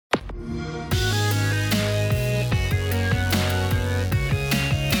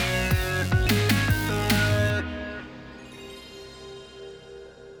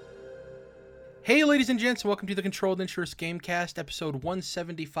Hey, ladies and gents, welcome to the Controlled Interest Gamecast, episode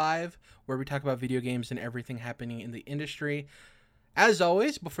 175, where we talk about video games and everything happening in the industry. As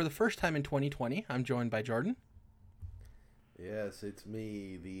always, but for the first time in 2020, I'm joined by Jordan. Yes, it's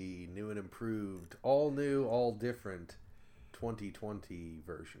me, the new and improved, all new, all different 2020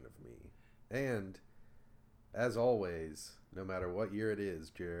 version of me. And, as always, no matter what year it is,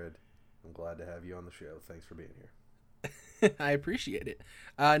 Jared, I'm glad to have you on the show. Thanks for being here. I appreciate it.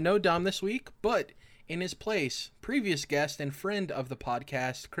 No Dom this week, but in his place, previous guest and friend of the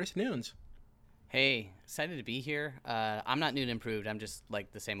podcast, Chris Nunes. Hey, excited to be here. I'm not new and improved. I'm just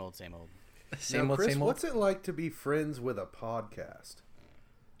like the same old. Now, Chris, what's it like to be friends with a podcast?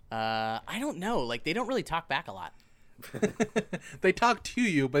 I don't know. Like, they don't really talk back a lot. They talk to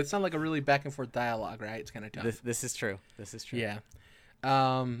you, but it's not like a really back and forth dialogue, right? It's kind of tough. This is true. Yeah.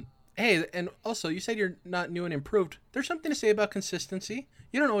 Hey, and also, you said you're not new and improved. There's something to say about consistency.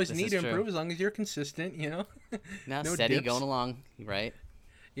 You don't always need to improve as long as you're consistent, you know? Now, No steady, dips. going along, right?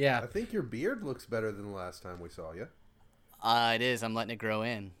 Yeah. I think your beard looks better than the last time we saw you. It is. I'm letting it grow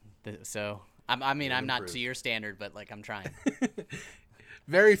in. So, I'm not improved. to your standard, but, like, I'm trying.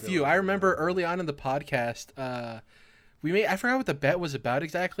 Very few. I remember early on in the podcast, I forgot what the bet was about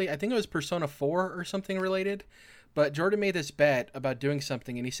exactly. I think it was Persona 4 or something related. But Jordan made this bet about doing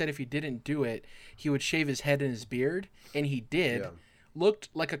something, and he said if he didn't do it, he would shave his head and his beard, and he did. Yeah. Looked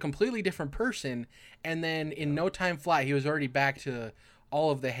like a completely different person, and then in no time flat, he was already back to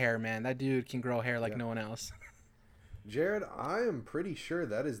all of the hair, man. That dude can grow hair like no one else. Jared, I am pretty sure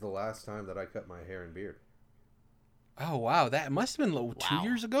that is the last time that I cut my hair and beard. Oh, wow. That must have been 2 Wow.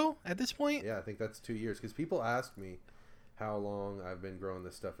 years ago at this point? Yeah, I think that's 2 years. Because people ask me how long I've been growing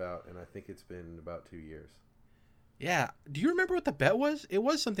this stuff out, and I think it's been about 2 years. Yeah. Do you remember what the bet was? It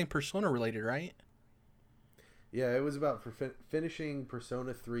was something Persona related, right? Yeah, it was about finishing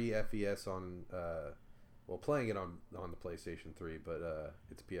Persona 3 FES on, playing it on the PlayStation 3, but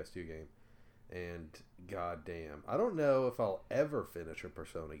it's a PS2 game. And goddamn, I don't know if I'll ever finish a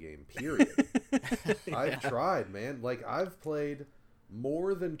Persona game, period. I've tried, man. Like, I've played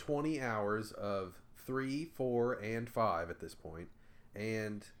more than 20 hours of 3, 4, and 5 at this point,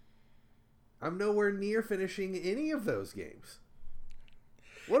 and I'm nowhere near finishing any of those games.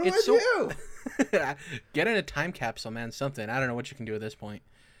 What do I do? Get in a time capsule, man. Something. I don't know what you can do at this point.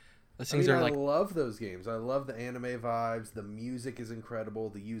 Those I things mean, are I like... love those games. I love the anime vibes. The music is incredible.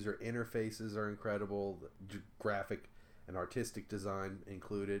 The user interfaces are incredible. The graphic and artistic design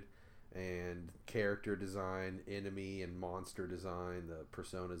included. And character design, enemy and monster design, the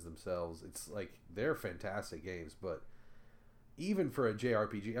personas themselves. It's like, they're fantastic games, but even for a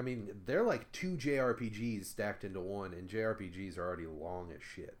JRPG, I mean, they're like 2 JRPGs stacked into one, and JRPGs are already long as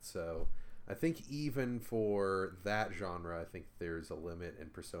shit. So I think even for that genre, I think there's a limit,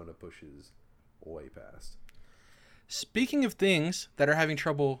 and Persona pushes way past. Speaking of things that are having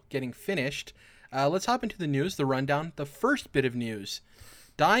trouble getting finished, let's hop into the news, the rundown. The first bit of news.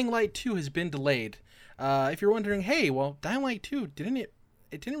 Dying Light 2 has been delayed. If you're wondering, hey, well, Dying Light 2, didn't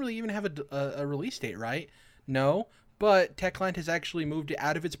really even have a release date, right? No. But Techland has actually moved it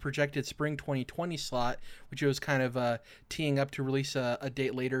out of its projected spring 2020 slot, which it was kind of teeing up to release a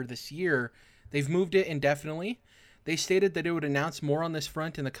date later this year. They've moved it indefinitely. They stated that it would announce more on this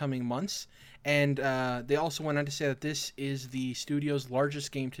front in the coming months, and they also went on to say that this is the studio's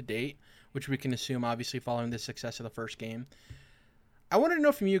largest game to date, which we can assume, obviously, following the success of the first game. I wanted to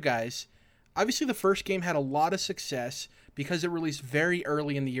know from you guys, obviously the first game had a lot of success because it released very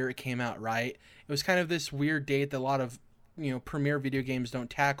early in the year it came out, right? It was kind of this weird date that a lot of, premier video games don't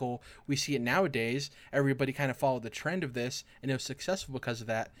tackle. We see it nowadays. Everybody kind of followed the trend of this, and it was successful because of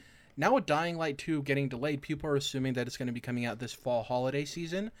that. Now with Dying Light 2 getting delayed, people are assuming that it's going to be coming out this fall holiday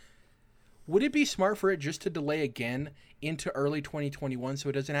season. Would it be smart for it just to delay again into early 2021 so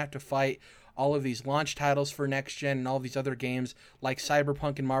it doesn't have to fight all of these launch titles for next gen and all these other games like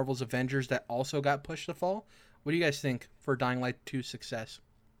Cyberpunk and Marvel's Avengers that also got pushed to fall? What do you guys think for Dying Light 2's success?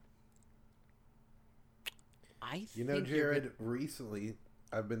 Jared, recently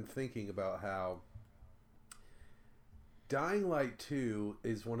I've been thinking about how Dying Light 2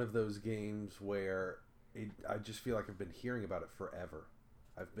 is one of those games where I just feel like I've been hearing about it forever.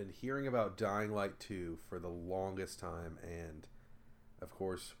 I've been hearing about Dying Light 2 for the longest time, and of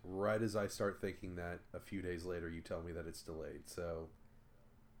course, right as I start thinking that, a few days later you tell me that it's delayed. So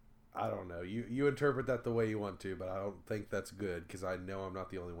I don't know. You interpret that the way you want to, but I don't think that's good because I know I'm not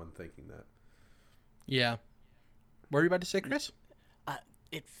the only one thinking that. Yeah. What were you about to say, Chris?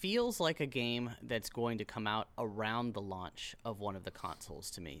 It feels like a game that's going to come out around the launch of one of the consoles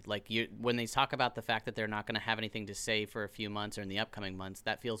to me. Like when they talk about the fact that they're not going to have anything to say for a few months or in the upcoming months,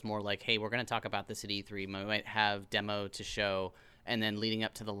 that feels more like, hey, we're going to talk about this at E3. We might have demo to show, and then leading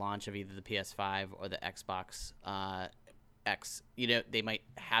up to the launch of either the PS5 or the Xbox X, they might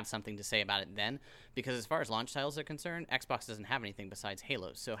have something to say about it then. Because as far as launch titles are concerned, Xbox doesn't have anything besides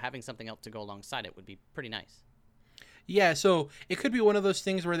Halo. So having something else to go alongside it would be pretty nice. Yeah, so it could be one of those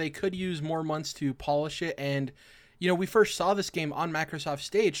things where they could use more months to polish it. And, we first saw this game on Microsoft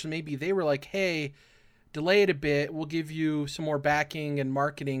stage, so maybe they were like, hey, delay it a bit. We'll give you some more backing and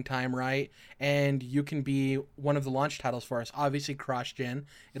marketing time, right? And you can be one of the launch titles for us. Obviously, cross-gen.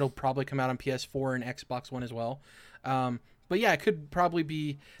 It'll probably come out on PS4 and Xbox One as well. But yeah, it could probably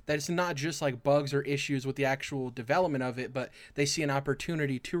be that it's not just like bugs or issues with the actual development of it, but they see an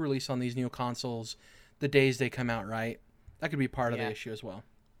opportunity to release on these new consoles the days they come out, right? That could be part of the issue as well.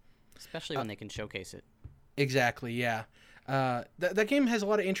 Especially when they can showcase it. Exactly, yeah. That game has a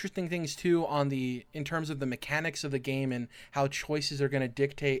lot of interesting things too in terms of the mechanics of the game and how choices are going to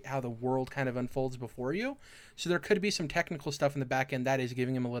dictate how the world kind of unfolds before you. So there could be some technical stuff in the back end that is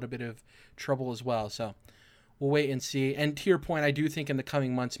giving him a little bit of trouble as well. So we'll wait and see. And to your point, I do think in the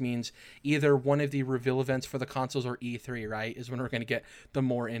coming months means either one of the reveal events for the consoles or E3, right, is when we're going to get the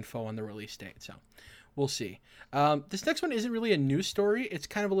more info on the release date. So we'll see. This next one isn't really a news story. It's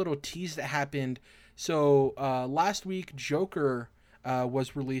kind of a little tease that happened. So last week, Joker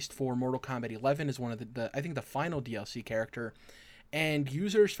was released for Mortal Kombat 11 as one of I think the final DLC character. And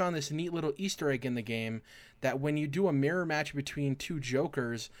users found this neat little Easter egg in the game that when you do a mirror match between two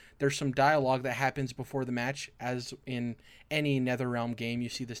Jokers, there's some dialogue that happens before the match. As in any NetherRealm game, you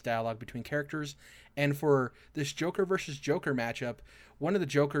see this dialogue between characters. And for this Joker versus Joker matchup, one of the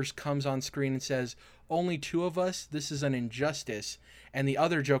Jokers comes on screen and says, "Only two of us, this is an injustice." And the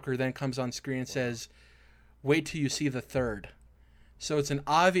other Joker then comes on screen and says, "Wait till you see the third." So it's an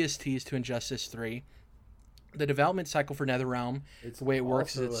obvious tease to Injustice 3. The development cycle for NetherRealm, the way it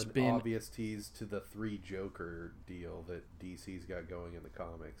works is it's been obvious tease to the 3 Joker deal that DC's got going in the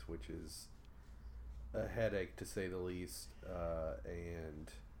comics, which is a headache to say the least,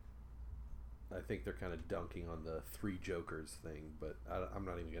 and I think they're kind of dunking on the 3 Jokers thing, but I'm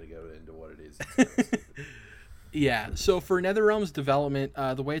not even going to go into what it is. Yeah, so for NetherRealm's development,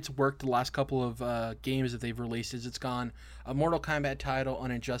 the way it's worked the last couple of games that they've released is it's gone a Mortal Kombat title,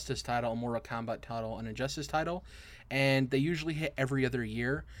 an Injustice title, a Mortal Kombat title, an Injustice title, and they usually hit every other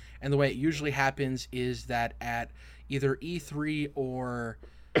year. And the way it usually happens is that at either E3 or,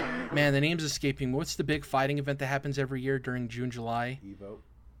 man, the name's escaping me. What's the big fighting event that happens every year during June, July?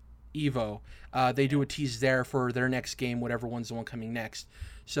 Evo. They do a tease there for their next game, whatever one's the one coming next.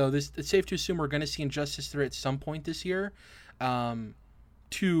 So it's safe to assume we're going to see Injustice 3 at some point this year.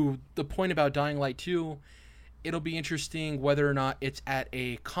 To the point about Dying Light 2, it'll be interesting whether or not it's at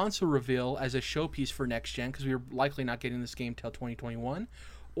a console reveal as a showpiece for next gen, because we're likely not getting this game till 2021,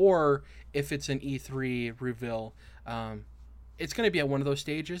 or if it's an E3 reveal. It's going to be at one of those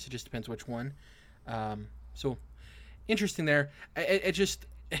stages. It just depends which one. So interesting there. It just...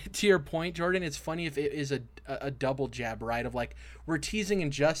 To your point, Jordan, it's funny if it is a double jab, right? Of like, we're teasing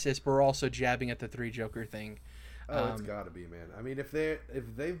Injustice, but we're also jabbing at the 3 Joker thing. It's got to be, man. I mean, if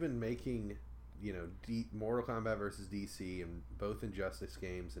they've been making, Mortal Kombat versus DC and both Injustice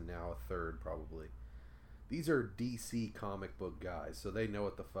games and now a third probably, these are DC comic book guys, so they know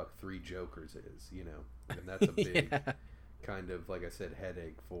what the fuck 3 Jokers is, and that's a big kind of, like I said,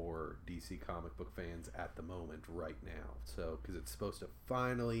 headache for DC comic book fans at the moment right now. So, because it's supposed to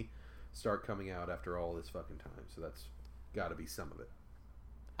finally start coming out after all this fucking time. So that's got to be some of it.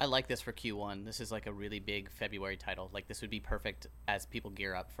 I like this for Q1. This is like a really big February title. Like this would be perfect as people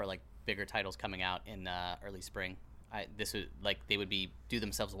gear up for like bigger titles coming out in early spring. This would they would do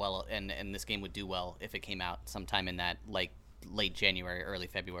themselves well, and this game would do well if it came out sometime in that like late January, early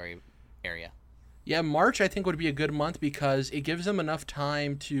February area. Yeah, March I think would be a good month because it gives them enough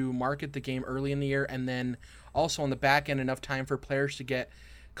time to market the game early in the year, and then also on the back end enough time for players to get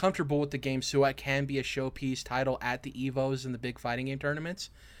comfortable with the game so it can be a showpiece title at the EVOs and the big fighting game tournaments.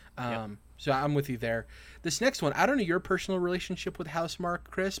 So I'm with you there. This next one, I don't know your personal relationship with Housemarque,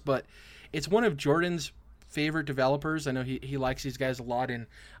 Chris, but it's one of Jordan's favorite developers. I know he likes these guys a lot, and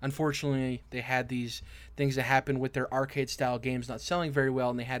unfortunately they had these things that happened with their arcade style games not selling very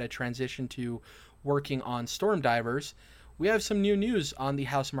well, and they had a transition to working on Storm Divers. We have some new news on the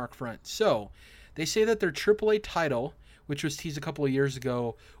Housemarque front. So they say that their AAA title, which was teased a couple of years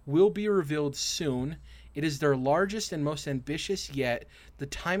ago, will be revealed soon It is their largest and most ambitious yet. The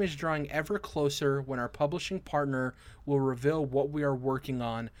time is drawing ever closer when our publishing partner will reveal what we are working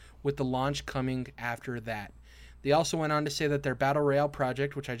on, with the launch coming after that. They also went on to say that their Battle Royale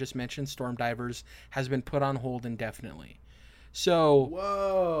project, which I just mentioned, Stormdivers, has been put on hold indefinitely. So,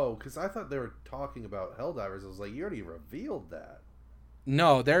 Whoa, because I thought they were talking about Helldivers. I was like, you already revealed that.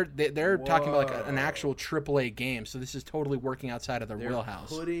 no, they're talking about like an Whoa. actual AAA game. So this is totally working outside of their They're wheelhouse.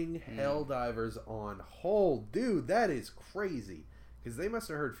 putting Helldivers on hold. Dude, that is crazy. Because they must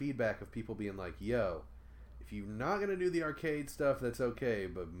have heard feedback of people being like, yo, if you're not going to do the arcade stuff, that's okay,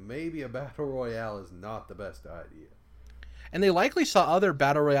 but maybe a Battle Royale is not the best idea. And they likely saw other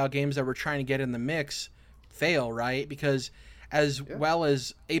Battle Royale games that were trying to get in the mix fail, right? Because as well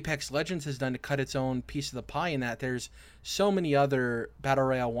as Apex Legends has done to cut its own piece of the pie in that, there's so many other Battle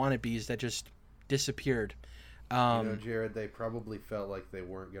Royale wannabes that just disappeared. Jared, they probably felt like they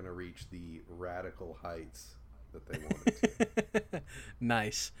weren't going to reach the radical heights that they wanted to.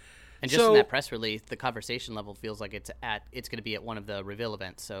 Nice. And just in that press release, the conversation level feels like it's going to be at one of the reveal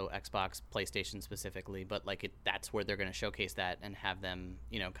events, so Xbox, PlayStation specifically, but like that's where they're going to showcase that and have them,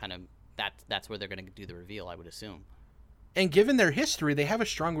 kind of that's where they're going to do the reveal, I would assume. And given their history, they have a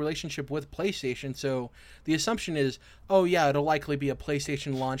strong relationship with PlayStation, so the assumption is, oh yeah, it'll likely be a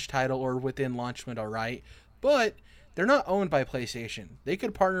PlayStation launch title or within launch window, right? But they're not owned by PlayStation. They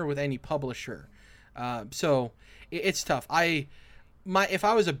could partner with any publisher. So it's tough. If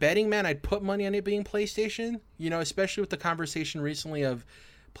I was a betting man, I'd put money on it being PlayStation, especially with the conversation recently of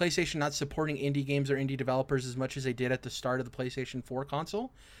PlayStation not supporting indie games or indie developers as much as they did at the start of the PlayStation 4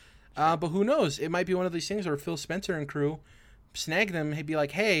 console. But who knows? It might be one of these things where Phil Spencer and crew snag them and be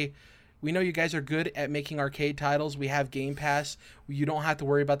like, hey, we know you guys are good at making arcade titles. We have Game Pass. You don't have to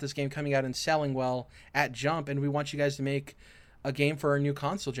worry about this game coming out and selling well at jump, and we want you guys to make a game for our new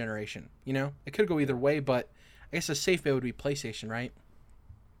console generation. It could go either way, but I guess a safe bet would be PlayStation, right?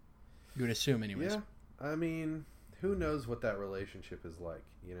 You would assume anyways. Yeah, I mean, who knows what that relationship is like?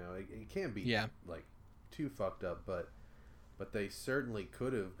 It can't be like too fucked up, but they certainly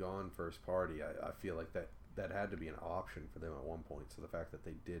could have gone first party. I feel like that had to be an option for them at one point. So the fact that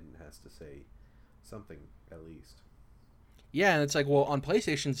they didn't has to say something at least. Yeah, and it's like, well, on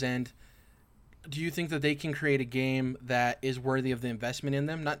PlayStation's end, do you think that they can create a game that is worthy of the investment in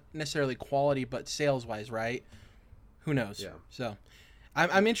them? Not necessarily quality, but sales-wise, right? Who knows? Yeah. So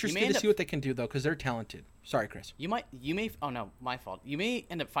I'm interested to see what they can do, though, because they're talented. Sorry, Chris. Oh, no, my fault. You may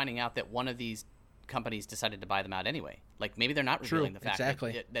end up finding out that one of these companies decided to buy them out anyway. Like, maybe they're not revealing the fact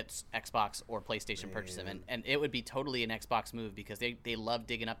that that's Xbox or PlayStation purchased them. And it would be totally an Xbox move because they love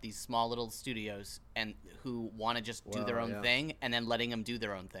digging up these small little studios and who want to just do their own thing and then letting them do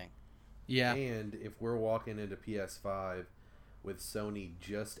their own thing. Yeah. And if we're walking into PS5 with Sony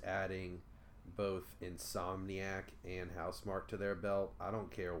just adding both Insomniac and Housemarque to their belt, I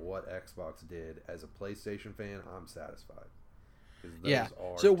don't care what Xbox did. As a PlayStation fan, I'm satisfied. Yeah,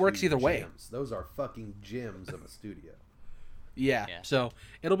 so it works either way. Those are fucking gems of a studio. Yeah, so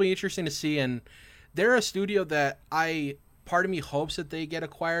it'll be interesting to see. And they're a studio that part of me hopes that they get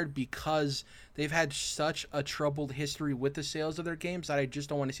acquired because they've had such a troubled history with the sales of their games that I just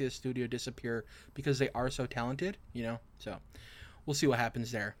don't want to see the studio disappear because they are so talented, So we'll see what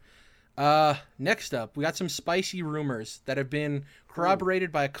happens there. Next up, we got some spicy rumors that have been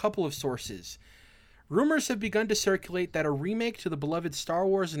corroborated by a couple of sources. Rumors have begun to circulate that a remake to the beloved Star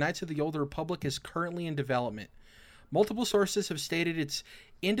Wars Knights of the Old Republic is currently in development. Multiple sources have stated it's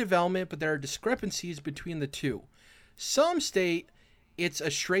in development, but there are discrepancies between the two. Some state it's a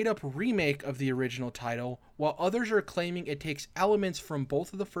straight-up remake of the original title, while others are claiming it takes elements from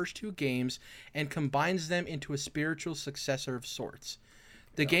both of the first two games and combines them into a spiritual successor of sorts.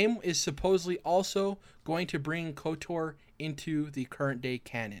 The game is supposedly also going to bring KOTOR into the current-day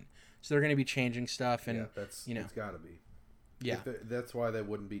canon. So they're going to be changing stuff, and it's got to be. Yeah, that's why they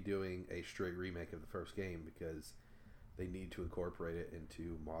wouldn't be doing a straight remake of the first game because they need to incorporate it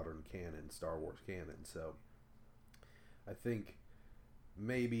into modern canon, Star Wars canon. So I think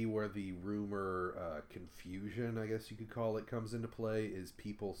maybe where the rumor confusion, I guess you could call it, comes into play is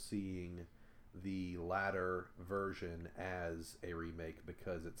people seeing the latter version as a remake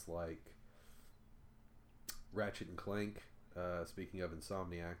because it's like Ratchet and Clank. Speaking of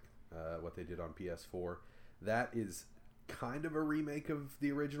Insomniac. What they did on PS4. That is kind of a remake of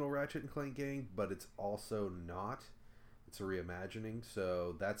the original Ratchet and Clank game, but it's also not. It's a reimagining,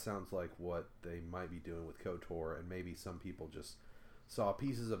 so that sounds like what they might be doing with KOTOR, and maybe some people just saw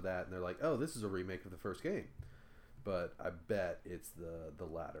pieces of that and they're like, oh, this is a remake of the first game. But I bet it's the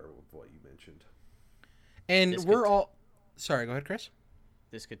latter of what you mentioned. And we're all... Sorry, go ahead, Chris.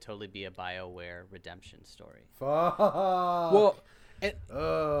 this could totally be a BioWare redemption story. Fuck. Well, and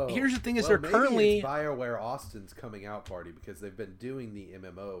here's the thing: is they're maybe currently it's BioWare Austin's coming out party because they've been doing the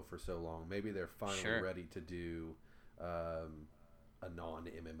MMO for so long. Maybe they're finally ready to do a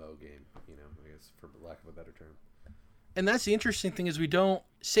non-MMO game. You know, I guess for lack of a better term. And that's the interesting thing is we don't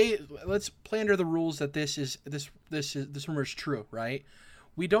say. Let's play under the rules that this rumor is true, right?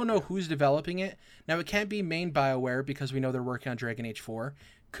 We don't know who's developing it. Now, it can't be main BioWare because we know they're working on Dragon Age 4.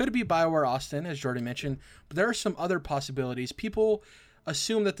 Could be BioWare Austin, as Jordan mentioned, but there are some other possibilities. People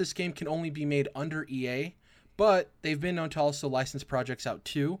assume that this game can only be made under EA, but they've been known to also license projects out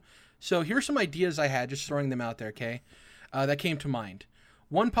too. So here's some ideas I had, just throwing them out there, okay? That came to mind.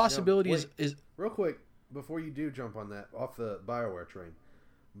 One possibility is... Real quick, before you do jump on that, off the BioWare train,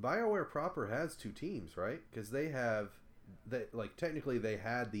 BioWare proper has two teams, right? Because they have... technically they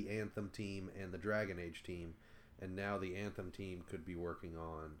had the Anthem team and the Dragon Age team, and now the Anthem team could be working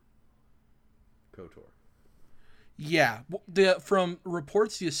on KOTOR. Yeah, from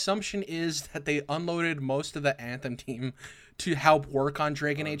reports, the assumption is that they unloaded most of the Anthem team to help work on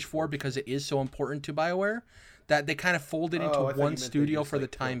Dragon Age 4 because it is so important to BioWare that they kind of folded into one studio for the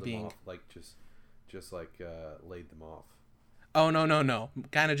time being. Off, just laid them off. Oh, no.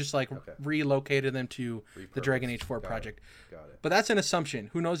 Kind of just relocated them to the Dragon Age 4 project. Got it. But that's an assumption.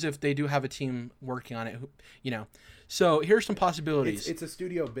 Who knows if they do have a team working on it, you know. So here's some possibilities. It's a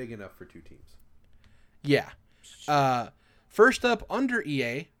studio big enough for two teams. Yeah. First up, under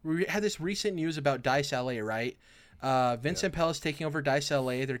EA, we had this recent news about DICE LA, right? Vincent Pell is taking over DICE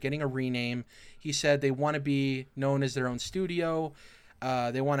LA. They're getting a rename. He said they want to be known as their own studio.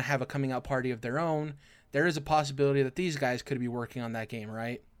 They want to have a coming out party of their own. There is a possibility that these guys could be working on that game,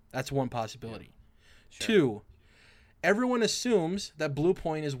 right? That's one possibility. Yeah. Sure. 2, everyone assumes that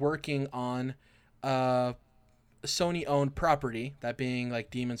Bluepoint is working on Sony-owned property, that being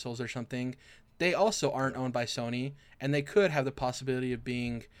like Demon Souls or something. They also aren't owned by Sony, and they could have the possibility of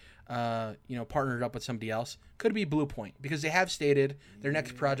being, partnered up with somebody else. Could be Bluepoint, because they have stated their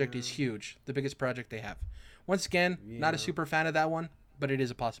next project is huge, the biggest project they have. Once again, not a super fan of that one, but it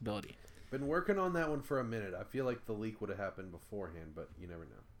is a possibility. Been working on that one for a minute. I feel like the leak would have happened beforehand, but you never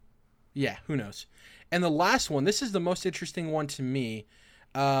know. Yeah, who knows? And the last one, this is the most interesting one to me.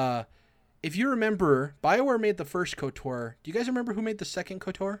 If you remember, BioWare made the first KOTOR. Do you guys remember who made the second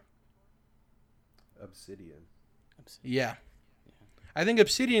KOTOR? Obsidian. Yeah. I think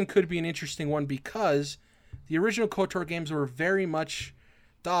Obsidian could be an interesting one because the original KOTOR games were very much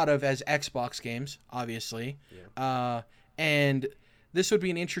thought of as Xbox games, obviously. Yeah. And this would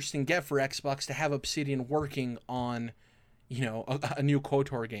be an interesting get for Xbox to have Obsidian working on, a new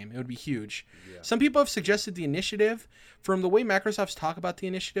KOTOR game. It would be huge. Yeah. Some people have suggested the Initiative. From the way Microsoft's talk about the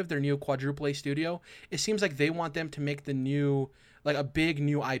Initiative, their new quadruple A studio, it seems like they want them to make the new, a big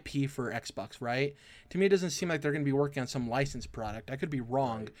new IP for Xbox, right? To me, it doesn't seem like they're going to be working on some licensed product. I could be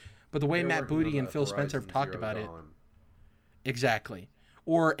wrong, right. But the way Matt Booty and Phil Spencer have talked about it. Exactly.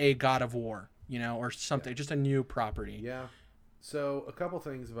 Or a God of War, or something, just a new property. Yeah. So, a couple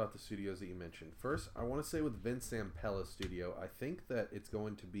things about the studios that you mentioned. First, I want to say with Vince Zampella's studio, I think that it's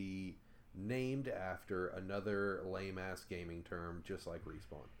going to be named after another lame-ass gaming term, just like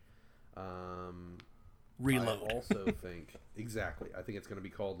Respawn. Reload. I also think, exactly, I think it's going to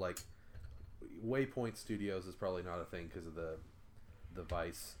be called, Waypoint Studios is probably not a thing because of the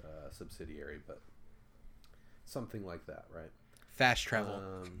Vice subsidiary, but something like that, right? Fast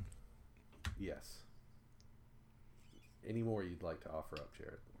travel. Yes. Any more you'd like to offer up,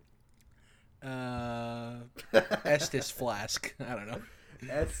 Jared? Estus Flask. I don't know.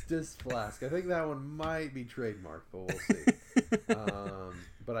 Estus Flask. I think that one might be trademarked, but we'll see.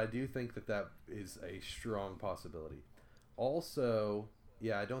 But I do think that is a strong possibility. Also,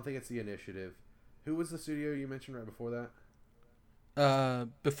 yeah, I don't think it's the Initiative. Who was the studio you mentioned right before that?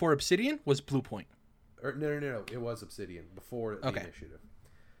 Before Obsidian was Bluepoint. No. It was Obsidian before the Initiative.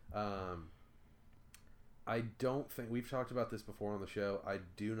 I don't think, we've talked about this before on the show, I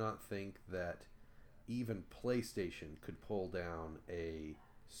do not think that even PlayStation could pull down a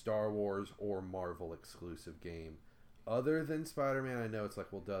Star Wars or Marvel exclusive game. Other than Spider-Man, I know it's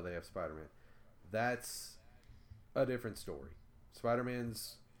they have Spider-Man. That's a different story.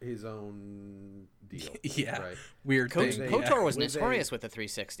 Spider-Man's his own deal. Yeah, right? Weird thing. KOTOR was notorious with the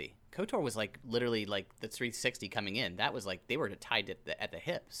 360. KOTOR was literally the 360 coming in. That was they were tied at the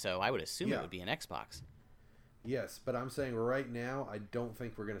hip, so I would assume it would be an Xbox. Yes, but I'm saying right now, I don't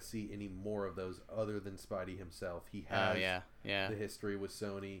think we're going to see any more of those other than Spidey himself. He has the history with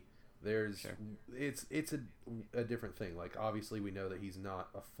Sony. It's a different thing. Obviously, we know that he's not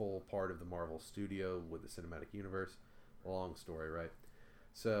a full part of the Marvel studio with the cinematic universe. Long story, right?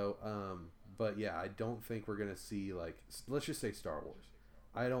 So, but yeah, I don't think we're gonna see like let's just say Star Wars.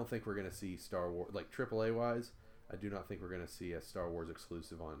 I don't think we're gonna see Star Wars like AAA wise. I do not think we're gonna see a Star Wars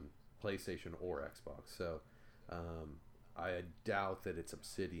exclusive on PlayStation or Xbox. So, I doubt that it's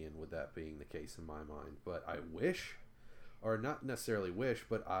Obsidian with that being the case in my mind. But I wish, or not necessarily wish,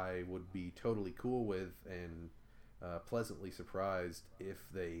 but I would be totally cool with and pleasantly surprised if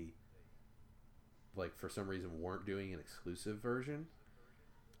they, like, for some reason weren't doing an exclusive version.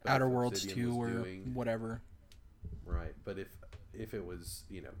 But Outer if Worlds Obsidian 2 was or doing, whatever. right, but if it was,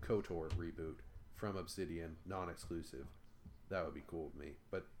 KOTOR reboot from Obsidian, non-exclusive, that would be cool with me,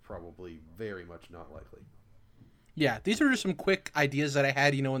 but probably very much not likely. Yeah, these were just some quick ideas that I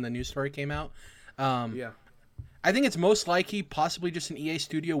had, when the news story came out. Yeah. I think it's most likely possibly just an EA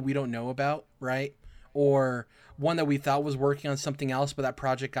studio we don't know about, right? Or one that we thought was working on something else, but that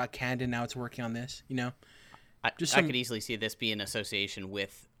project got canned and now it's working on this, I some- could easily see this be an association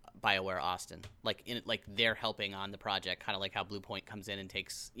with BioWare Austin, like they're helping on the project, kind of like how Blue Point comes in and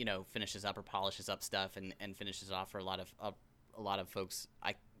takes, finishes up or polishes up stuff and finishes off for a lot of folks.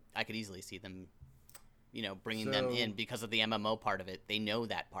 I could easily see them, bringing them in because of the MMO part of it. They know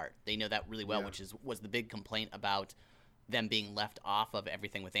that part. They know that really well, Yeah. which was the big complaint about them being left off of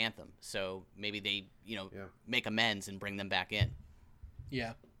everything with Anthem. So maybe they, make amends and bring them back in.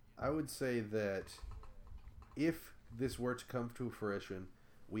 Yeah. I would say that if this were to come to fruition,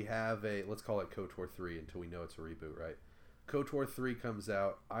 we have let's call it KOTOR 3 until we know it's a reboot, right? KOTOR 3 comes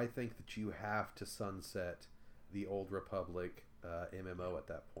out. I think that you have to sunset the Old Republic MMO at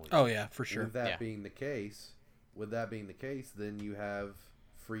that point. Oh, yeah, for sure. With that being the case, then you have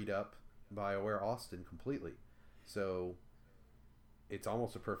freed up BioWare Austin completely. So it's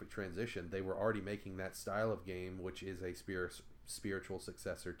almost a perfect transition. They were already making that style of game, which is a spiritual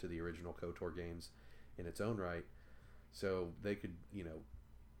successor to the original KOTOR games in its own right. So they could,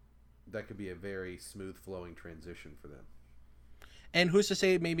 that could be a very smooth flowing transition for them. And who's to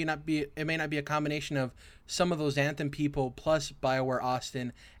say it may not be a combination of some of those Anthem people plus BioWare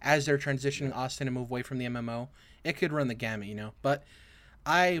Austin as they're transitioning Austin and move away from the MMO. It could run the gamut, But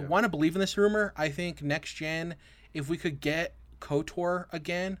I want to believe in this rumor. I think next gen, if we could get KOTOR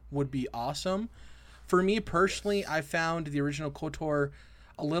again, would be awesome. For me personally, I found the original KOTOR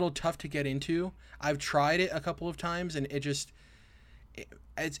a little tough to get into. I've tried it a couple of times, and it's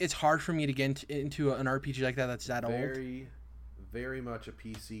hard for me to get into an RPG like that that's that old. Very much a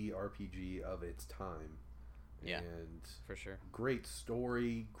PC RPG of its time. Yeah, and for sure. Great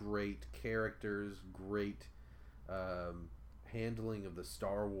story, great characters, great handling of the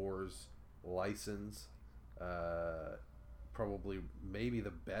Star Wars license. Probably maybe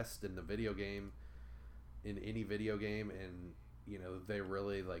the best in any video game, and they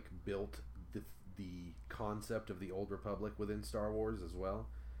really built the concept of the Old Republic within Star Wars as well.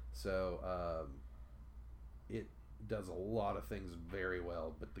 So it does a lot of things very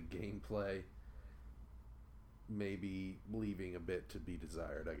well, but the gameplay may be leaving a bit to be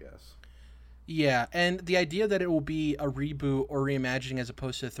desired, I guess. Yeah, and the idea that it will be a reboot or reimagining as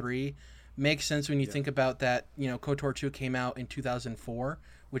opposed to 3 makes sense when you think about that, KOTOR 2 came out in 2004,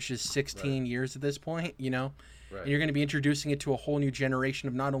 which is 16 years at this point, Right. And you're going to be introducing it to a whole new generation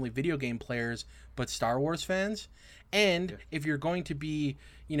of not only video game players, but Star Wars fans. And if you're going to be,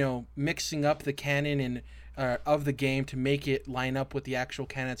 mixing up the canon and of the game to make it line up with the actual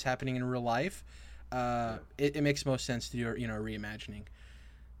canon that's happening in real life, it makes most sense to do, a reimagining.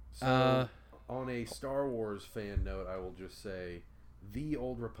 So, on a Star Wars fan note, I will just say the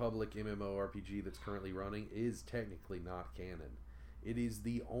Old Republic MMORPG that's currently running is technically not canon. It is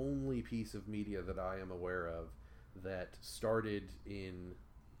the only piece of media that I am aware of that started in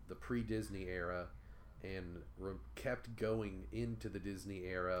the pre-Disney era and kept going into the Disney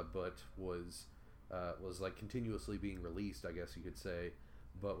era, but was continuously being released, I guess you could say,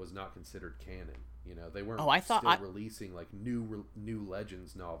 but was not considered canon. They weren't releasing new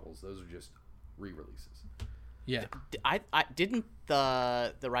Legends novels. Those are just re-releases. Yeah. I didn't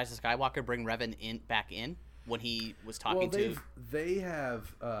the Rise of Skywalker bring Revan back in when he was talking to. They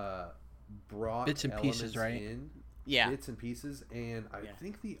have brought bits and pieces, right? In, bits and pieces, and I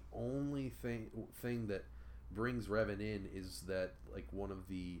think the only thing that brings Revan in is that one of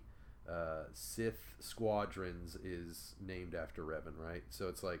the Sith squadrons is named after Revan, right? So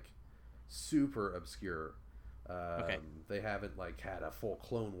it's super obscure. They haven't had a full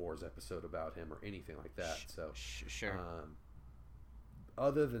Clone Wars episode about him or anything like that. So sure.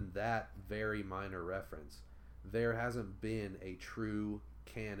 Other than that very minor reference, there hasn't been a true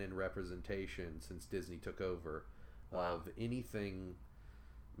canon representation since Disney took over of anything.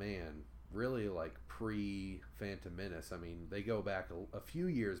 Man, really like pre-Phantom Menace. I mean, they go back a few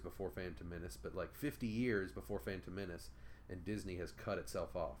years before Phantom Menace, but like 50 years before Phantom Menace, and Disney has cut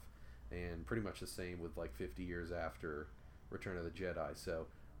itself off. And pretty much the same with like 50 years after Return of the Jedi. So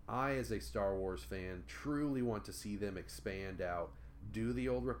I, as a Star Wars fan, truly want to see them expand out, do the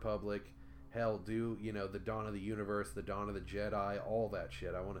Old Republic, hell, do, you know, the Dawn of the Universe, the Dawn of the Jedi, all that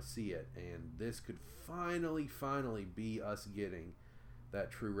shit. I want to see it. And this could finally be us getting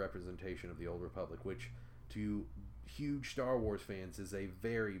that true representation of the Old Republic, which to huge Star Wars fans is a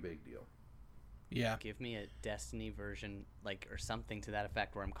very big deal. Yeah. Give me a Destiny version, like, or something to that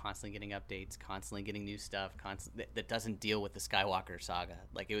effect, where I'm constantly getting updates, constantly getting new stuff, that doesn't deal with the Skywalker saga.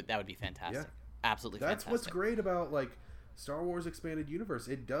 Like, that would be fantastic. Yeah. Absolutely That's fantastic. What's great about, like, Star Wars Expanded Universe.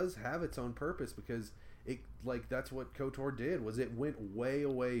 It does have its own purpose, because it, like, that's what KOTOR did, was it went way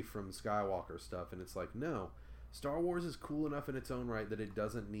away from Skywalker stuff, and it's like, no, Star Wars is cool enough in its own right that it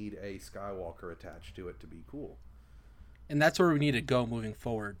doesn't need a Skywalker attached to it to be cool. And that's where we need to go moving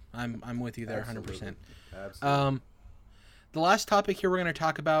forward. I'm with you there. Absolutely. 100%. Absolutely. The last topic here we're going to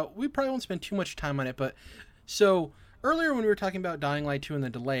talk about, we probably won't spend too much time on it, but so earlier when we were talking about Dying Light 2 and the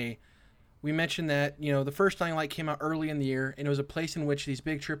delay, we mentioned that, you know, the first Dying Light came out early in the year, and it was a place in which these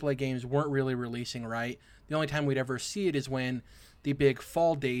big AAA games weren't really releasing, right? The only time we'd ever see it is when the big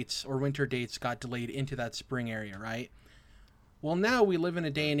fall dates or winter dates got delayed into that spring area, right? Well, now we live in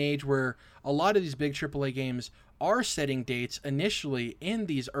a day and age where a lot of these big AAA games are setting dates initially in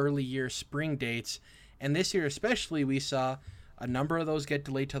these early year spring dates, and this year especially we saw a number of those get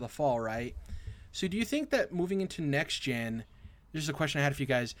delayed to the fall, right? So do you think that moving into next gen, this is a question I had for you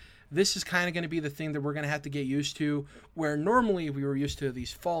guys, this is kind of going to be the thing that we're going to have to get used to, where normally we were used to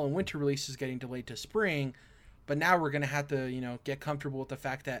these fall and winter releases getting delayed to spring, but now we're going to have to, you know, get comfortable with the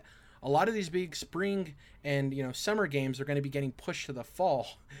fact that a lot of these big spring and, you know, summer games are going to be getting pushed to the fall.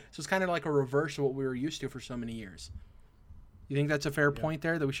 So it's kind of like a reverse of what we were used to for so many years. You think that's a fair point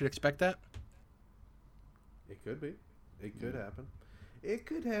there, that we should expect that? It could be. It could happen. It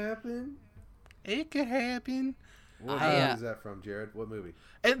could happen. It could happen. What movie is that from, Jared? What movie?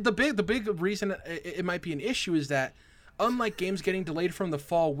 And the big reason it might be an issue is that unlike games getting delayed from the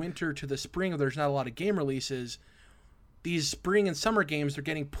fall, winter to the spring, there's not a lot of game releases. These spring and summer games are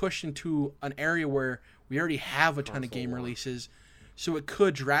getting pushed into an area where we already have a ton of game releases. So it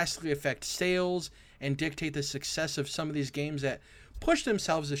could drastically affect sales and dictate the success of some of these games that push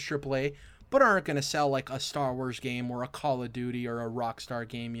themselves as AAA, but aren't going to sell like a Star Wars game or a Call of Duty or a Rockstar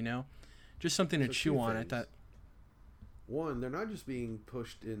game, you know? Just something to chew on. I thought. One, they're not just being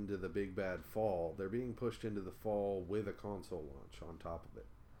pushed into the big bad fall. They're being pushed into the fall with a console launch on top of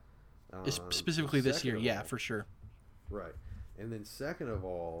it. Specifically this year, yeah, for sure. Right. And then second of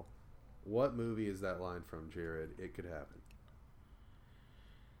all, what movie is that line from, Jared? It could happen.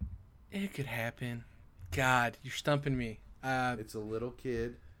 It could happen. God, you're stumping me. It's a little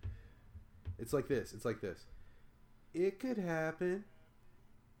kid. It's like this. It could happen.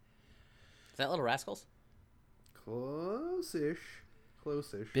 Is that Little Rascals? Close-ish.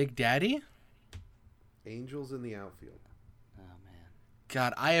 Big Daddy? Angels in the Outfield. Oh, man.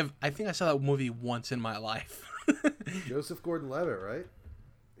 God, I think I saw that movie once in my life. Joseph Gordon-Levitt, right?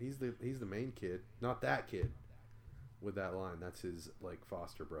 He's the main kid, not that kid with that line. That's his like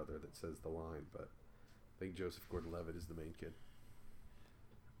foster brother that says the line, but I think Joseph Gordon-Levitt is the main kid.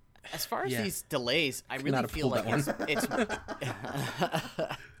 As far as these delays, I really feel like it's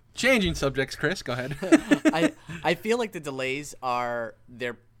changing subjects. Chris, go ahead. I feel like the delays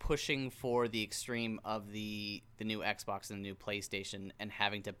they're pushing for the extreme of the new Xbox and the new PlayStation, and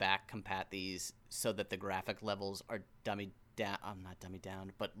having to back compat these so that the graphic levels are dummied down. Not dummied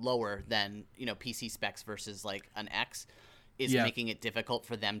down, but lower than, you know, PC specs versus like an X is making it difficult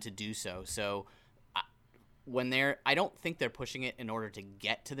for them to do so. So I don't think they're pushing it in order to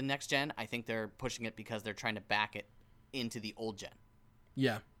get to the next gen. I think they're pushing it because they're trying to back it into the old gen.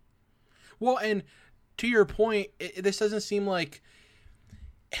 Yeah. Well, and to your point, this doesn't seem like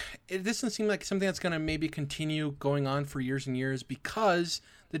something that's going to maybe continue going on for years and years, because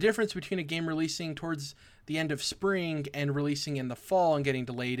the difference between a game releasing towards the end of spring and releasing in the fall and getting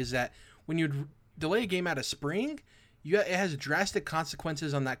delayed is that when you delay a game out of spring, it has drastic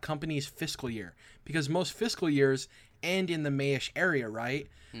consequences on that company's fiscal year, because most fiscal years end in the Mayish area, right?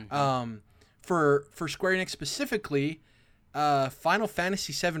 Mm-hmm. For Square Enix specifically, Final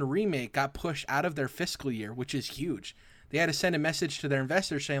Fantasy VII Remake got pushed out of their fiscal year, which is huge. They had to send a message to their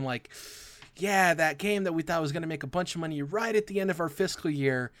investors saying like, yeah, that game that we thought was going to make a bunch of money right at the end of our fiscal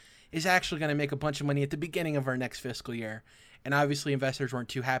year is actually going to make a bunch of money at the beginning of our next fiscal year. And obviously investors weren't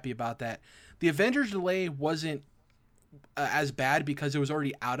too happy about that. The Avengers delay wasn't as bad because it was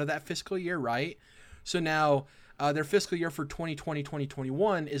already out of that fiscal year, right? So now their fiscal year for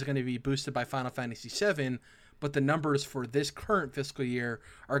 2020-2021 is going to be boosted by Final Fantasy VII, but the numbers for this current fiscal year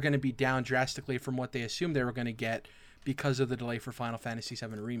are going to be down drastically from what they assumed they were going to get because of the delay for Final Fantasy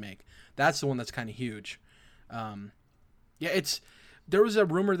VII Remake. That's the one that's kind of huge. There was a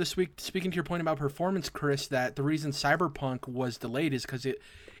rumor this week, speaking to your point about performance, Chris, that the reason Cyberpunk was delayed is because it,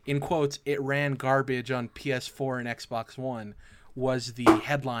 in quotes, it ran garbage on PS4 and Xbox One, was the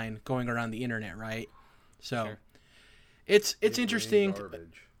headline going around the internet, right? So Sure. it's interesting.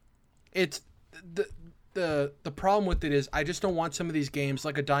 Garbage. It's the problem with it is I just don't want some of these games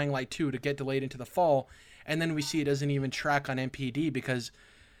like a Dying Light 2 to get delayed into the fall, and then we see it doesn't even track on NPD because,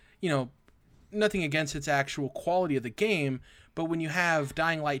 nothing against its actual quality of the game, but when you have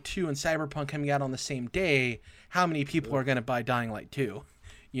Dying Light 2 and Cyberpunk coming out on the same day, how many people are going to buy Dying Light 2?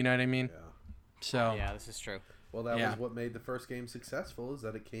 You know what I mean? Yeah. So Yeah, this is true. Well, that Yeah. was what made the first game successful, is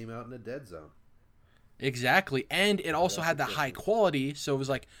that it came out in a dead zone. exactly, and it also That's had the the high difference. quality, so it was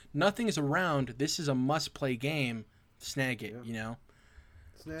like nothing is around. This is a must-play game. Snag it, Yeah.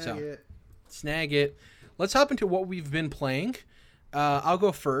 Snag So. it. Snag it. Let's hop into what we've been playing. I'll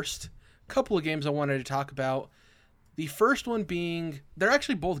go first. Couple of games I wanted to talk about. The first one being, they're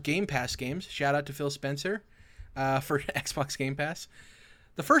actually both Game Pass games. Shout out to Phil Spencer for Xbox Game Pass.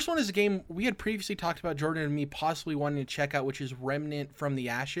 The first one is a game we had previously talked about, Jordan and me possibly wanting to check out, which is Remnant from the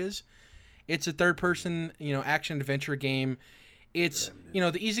Ashes. It's a third-person, action adventure game. It's,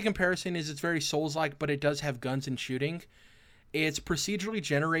 the easy comparison is it's very Souls-like, but it does have guns and shooting. It's procedurally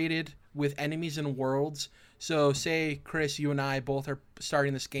generated with enemies and worlds. So say, Chris, you and I both are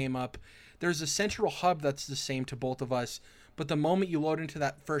starting this game up. There's a central hub that's the same to both of us. But the moment you load into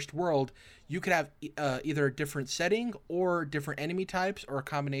that first world, you could have either a different setting or different enemy types or a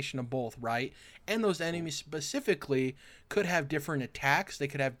combination of both, right? And those enemies specifically could have different attacks. They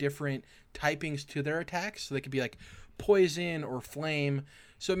could have different typings to their attacks. So they could be like poison or flame.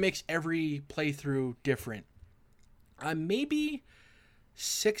 So it makes every playthrough different. Maybe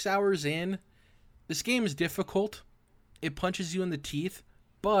 6 hours in, this game is difficult. It punches you in the teeth,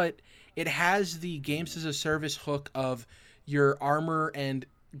 but it has the games as a service hook of your armor and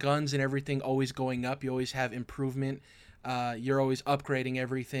guns and everything always going up. You always have improvement. You're always upgrading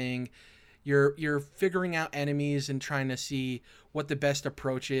everything. You're figuring out enemies and trying to see what the best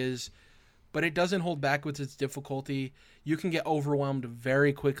approach is, but it doesn't hold back with its difficulty. You can get overwhelmed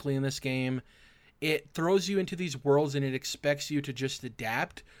very quickly in this game. It throws you into these worlds and it expects you to just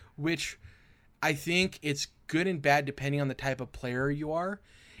adapt, which I think it's good and bad depending on the type of player you are.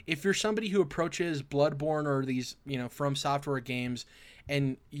 If you're somebody who approaches Bloodborne or these, From Software games,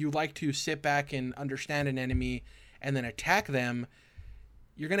 and you like to sit back and understand an enemy and then attack them,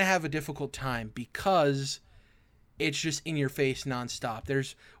 you're going to have a difficult time because it's just in your face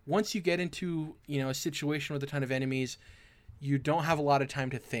nonstop. Once you get into, a situation with a ton of enemies, you don't have a lot of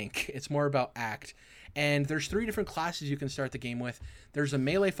time to think. It's more about act. And there's 3 different classes you can start the game with. There's a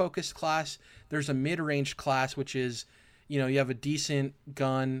melee-focused class. There's a mid-range class, which is, you have a decent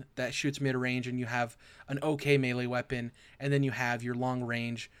gun that shoots mid-range, and you have an okay melee weapon. And then you have your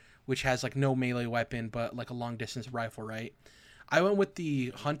long-range, which has, like, no melee weapon, but, like, a long-distance rifle, right? I went with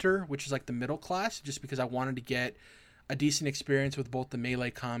the Hunter, which is, like, the middle class, just because I wanted to get a decent experience with both the melee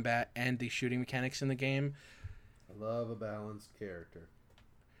combat and the shooting mechanics in the game. I love a balanced character.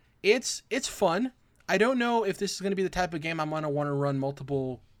 It's fun. I don't know if this is going to be the type of game I'm going to want to run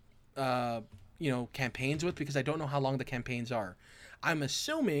multiple, campaigns with, because I don't know how long the campaigns are. I'm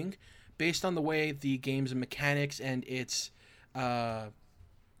assuming, based on the way the game's mechanics and it's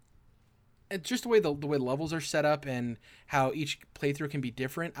just the way the way levels are set up and how each playthrough can be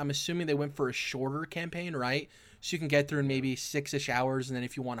different, I'm assuming they went for a shorter campaign, right? So you can get through in maybe 6-ish hours, and then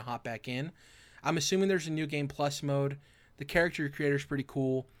if you want to hop back in. I'm assuming there's a new game plus mode. The character creator is pretty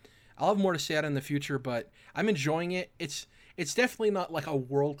cool. I'll have more to say out in the future, but I'm enjoying it. It's definitely not like a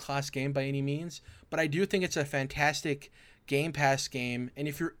world-class game by any means, but I do think it's a fantastic Game Pass game. And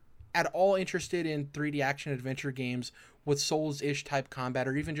if you're at all interested in 3D action adventure games with Souls-ish type combat,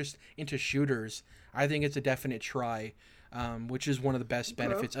 or even just into shooters, I think it's a definite try, which is one of the best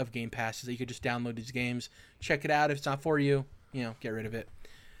benefits of Game Pass, is that you could just download these games, check it out. If it's not for you, get rid of it.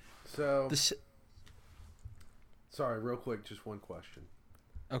 So, sorry, real quick, just one question.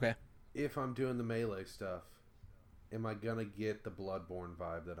 Okay. If I'm doing the melee stuff, am I gonna get the Bloodborne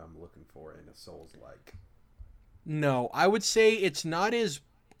vibe that I'm looking for in a Souls-like? No, I would say it's not as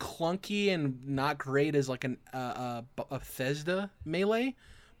clunky and not great as like a Bethesda melee,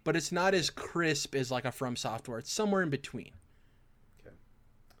 but it's not as crisp as like a From Software. It's somewhere in between. Okay.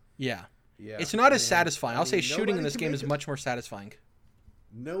 Yeah. Yeah, It's not as and, satisfying. I I'll say mean, shooting in nobody this can game make is it- much more satisfying.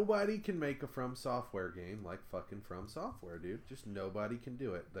 Nobody can make a From Software game like fucking From Software, dude. Just nobody can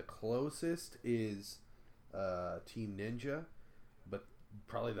do it. The closest is Team Ninja, but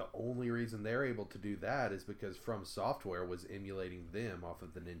probably the only reason they're able to do that is because From Software was emulating them off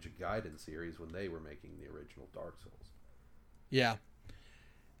of the Ninja Gaiden series when they were making the original Dark Souls. Yeah.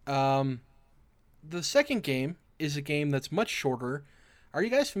 The second game is a game that's much shorter. Are you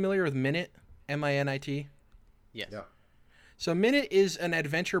guys familiar with Minute? MINIT? Yes. Yeah. So Minute is an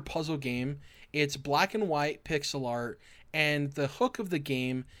adventure puzzle game. It's black and white pixel art, and the hook of the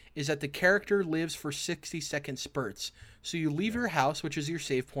game is that the character lives for 60-second spurts. So you leave your house, which is your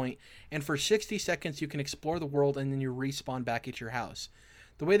save point, and for 60 seconds you can explore the world and then you respawn back at your house.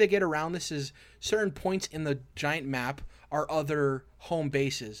 The way they get around this is certain points in the giant map are other home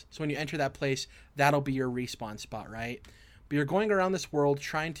bases. So when you enter that place, that'll be your respawn spot, right? But you're going around this world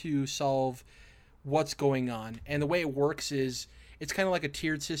trying to solve what's going on. And the way it works is it's kind of like a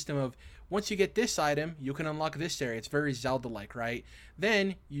tiered system of once you get this item, you can unlock this area. It's very Zelda-like, right?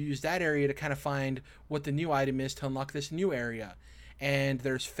 Then you use that area to kind of find what the new item is to unlock this new area. And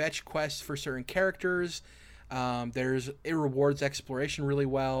there's fetch quests for certain characters. It rewards exploration really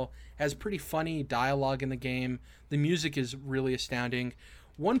well. Has pretty funny dialogue in the game. The music is really astounding.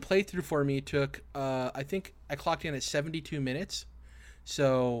 One playthrough for me took, I think I clocked in at 72 minutes.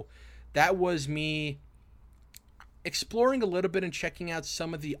 So that was me exploring a little bit and checking out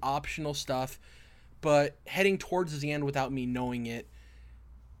some of the optional stuff, but heading towards the end without me knowing it.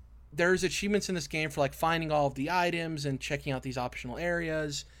 There's achievements in this game for like finding all of the items and checking out these optional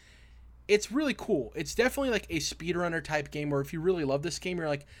areas. It's really cool. It's definitely like a speedrunner type game where if you really love this game, you're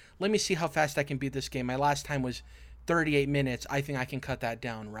like, let me see how fast I can beat this game. My last time was 38 minutes. I think I can cut that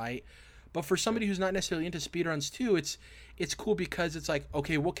down, right? But for somebody who's not necessarily into speedruns too, it's cool because it's like,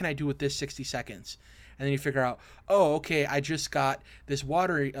 okay, what can I do with this 60 seconds? And then you figure out, oh, okay, I just got this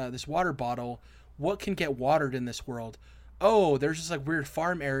water bottle. What can get watered in this world? Oh, there's this like weird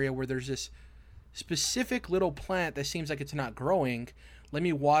farm area where there's this specific little plant that seems like it's not growing. Let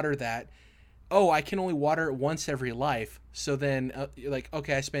me water that. Oh, I can only water it once every life. So then, you're like,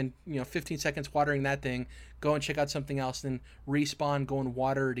 okay, I spend 15 seconds watering that thing. Go and check out something else. Then respawn, go and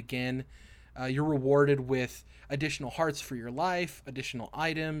water it again. You're rewarded with additional hearts for your life, additional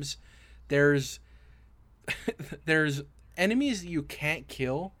items. There's enemies that you can't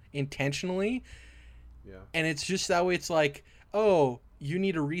kill intentionally. Yeah. And it's just that way. It's like, oh, you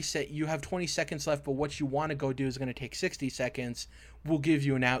need a reset. You have 20 seconds left, but what you want to go do is going to take 60 seconds. We'll give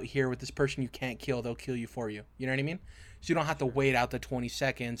you an out here with this person you can't kill. They'll kill you for you. You know what I mean? So you don't have to wait out the 20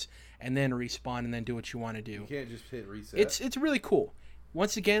 seconds and then respawn and then do what you want to do. You can't just hit reset. It's really cool.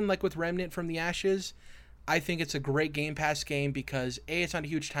 Once again, like with Remnant from the Ashes, I think it's a great Game Pass game because A, it's not a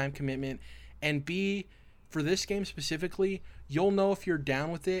huge time commitment, and B, for this game specifically, you'll know if you're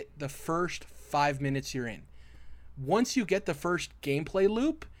down with it the first 5 minutes you're in. Once you get the first gameplay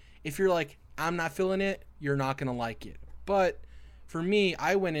loop, if you're like, I'm not feeling it, you're not going to like it. But for me,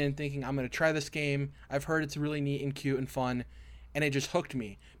 I went in thinking I'm going to try this game. I've heard it's really neat and cute and fun, and it just hooked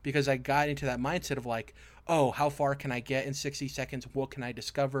me because I got into that mindset of like, oh, how far can I get in 60 seconds? What can I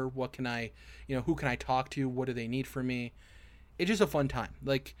discover? What can I, who can I talk to? What do they need from me? It's just a fun time.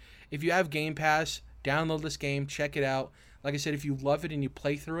 Like, if you have Game Pass, download this game, check it out. Like I said, if you love it and you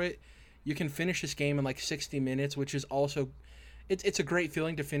play through it, you can finish this game in like 60 minutes, which is also, it's a great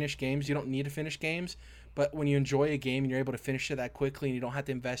feeling to finish games. You don't need to finish games, but when you enjoy a game and you're able to finish it that quickly and you don't have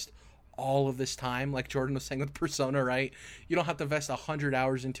to invest all of this time, like Jordan was saying with Persona, right? You don't have to invest 100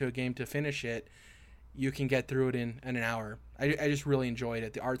 hours into a game to finish it. You can get through it in an hour. I just really enjoyed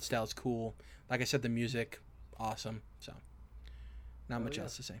it. The art style is cool. Like I said, the music, awesome. So, not much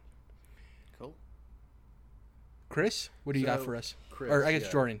else to say. Cool. Chris, what do you got for us? Chris, Or I guess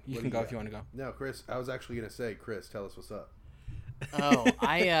yeah. Jordan, you What can do go you if you got? want to go. No, Chris, I was actually going to say, Chris, tell us what's up. Oh,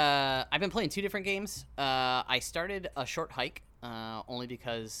 I've been playing 2 different games. I started a short hike only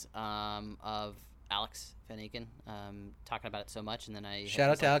because of Alex Van Aken talking about it so much, and then I Shout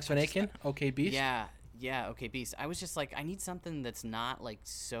out was to like, Alex Van Aken. Okay, Beast. Yeah, okay, Beast. I was just like, I need something that's not like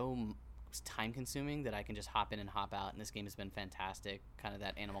so time consuming that I can just hop in and hop out, and this game has been fantastic. Kind of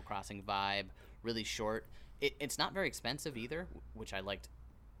that Animal Crossing vibe, really short. It's not very expensive either, which I liked.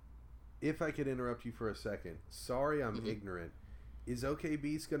 If I could interrupt you for a second, sorry I'm ignorant. Is OK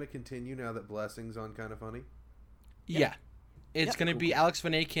Beast going to continue now that Blessing's on Kind of Funny? Yeah. It's Yep. going to Cool. be Alex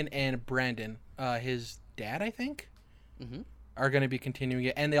Van Aken and Brandon, his dad, I think, Mm-hmm. are going to be continuing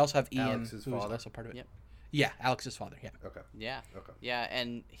it. And they also have Ian, Alex's who's father? also part of it. Yep. Yeah, Alex's father. Yeah. Okay. Yeah. Okay. Yeah,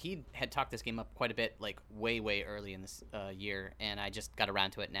 and he had talked this game up quite a bit, like way early in this year, and I just got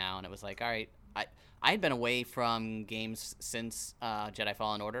around to it now, and it was like, all right, I had been away from games since Jedi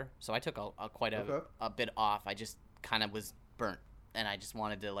Fallen Order, so I took quite a bit off. I just kind of was burnt, and I just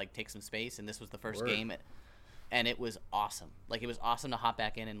wanted to like take some space, and this was the first game, and it was awesome. Like, it was awesome to hop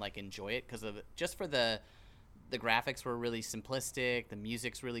back in and like enjoy it because of just for the graphics were really simplistic. The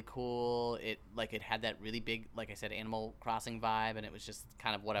music's really cool. It had that really big, like I said, Animal Crossing vibe, and it was just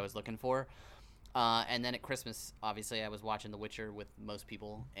kind of what I was looking for. And then at Christmas, obviously, I was watching The Witcher with most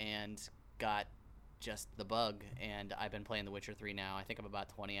people and got just the bug. And I've been playing The Witcher 3 now. I think I'm about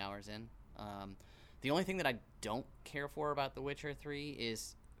 20 hours in. The only thing that I don't care for about The Witcher 3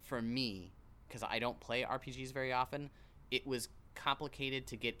 is, for me, because I don't play RPGs very often, it was complicated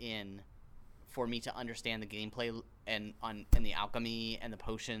to get in for me to understand the gameplay and the alchemy and the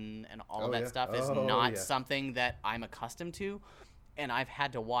potion and all of that stuff is not something that I'm accustomed to. And I've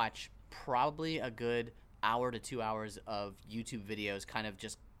had to watch probably a good hour to 2 hours of YouTube videos kind of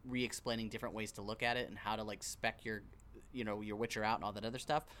just re-explaining different ways to look at it and how to like spec your Witcher out and all that other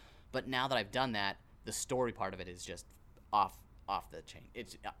stuff. But now that I've done that, the story part of it is just off the chain.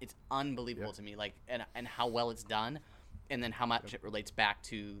 It's unbelievable to me, like, and how well it's done. And then how much it relates back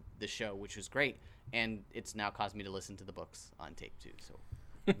to the show, which was great. And it's now caused me to listen to the books on tape, too. So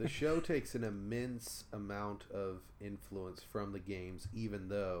the show takes an immense amount of influence from the games, even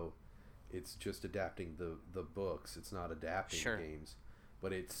though it's just adapting the books. It's not adapting the games.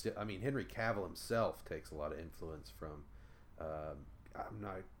 But it's, I mean, Henry Cavill himself takes a lot of influence from, I'm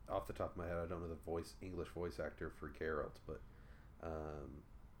not, off the top of my head, I don't know the English voice actor for Geralt, but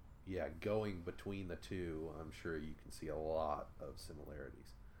yeah, going between the two, I'm sure you can see a lot of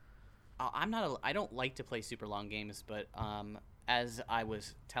similarities. I don't like to play super long games, but as I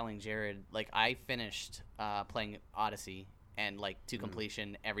was telling Jared, like, I finished playing Odyssey and like to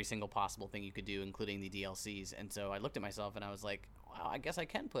completion every single possible thing you could do, including the DLCs. And so I looked at myself and I was like, wow, I guess I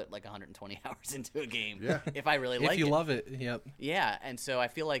can put like 120 hours into a game if I really like it. If you love it, yep. Yeah, and so I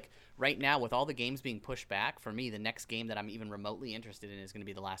feel like right now with all the games being pushed back, for me, the next game that I'm even remotely interested in is going to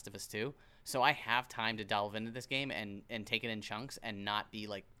be The Last of Us 2. So I have time to delve into this game and take it in chunks and not be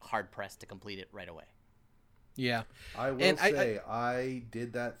like hard-pressed to complete it right away. Yeah. I will say, I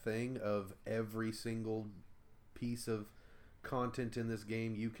did that thing of every single piece of content in this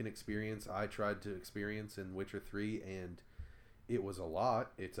game you can experience. I tried to experience in Witcher 3, and it was a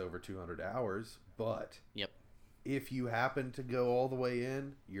lot. It's over 200 hours, but if you happen to go all the way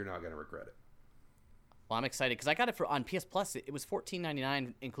in, you're not going to regret it. Well, I'm excited because I got it on PS Plus. It was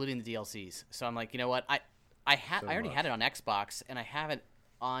 $14.99, including the DLCs. So I'm like, you know what? I already had it on Xbox, and I have it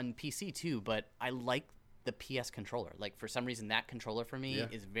on PC too. But I like the PS controller. Like, for some reason, that controller for me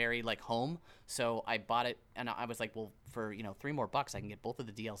is very like home. So I bought it, and I was like, well, for $3 more, I can get both of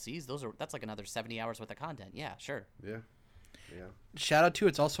the DLCs. That's like another 70 hours worth of content. Yeah, sure. Yeah. Shout out to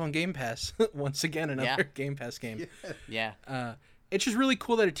it's also on Game Pass. Once again, another Game Pass game. Yeah. It's just really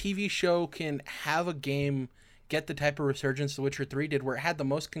cool that a TV show can have a game get the type of resurgence The Witcher 3 did, where it had the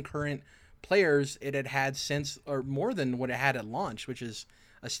most concurrent players it had since, or more than what it had at launch, which is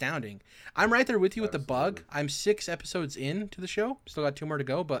astounding. I'm right there with you with the bug. I'm 6 episodes into the show. Still got 2 more to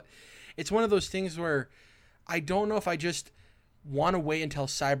go, but it's one of those things where I don't know if I just want to wait until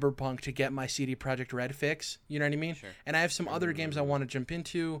Cyberpunk to get my CD Projekt Red fix. You know what I mean? Sure. And I have some other games I want to jump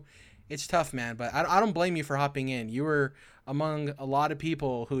into. It's tough, man, but I don't blame you for hopping in. You were among a lot of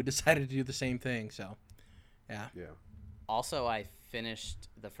people who decided to do the same thing, so yeah. Also, I finished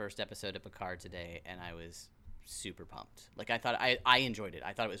the first episode of Picard today, and I was super pumped. Like, I thought I enjoyed it.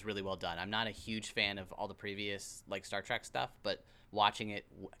 I thought it was really well done. I'm not a huge fan of all the previous like Star Trek stuff, but watching it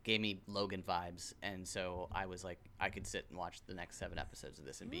gave me Logan vibes, and so I was like, I could sit and watch the next 7 episodes of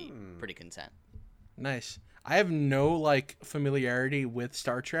this and be pretty content. Nice. I have no like familiarity with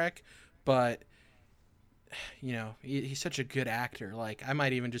Star Trek, but he's such a good actor. Like, I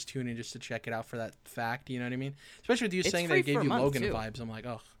might even just tune in just to check it out for that fact. You know what I mean? Especially with you saying that it gave you Logan vibes. I'm like,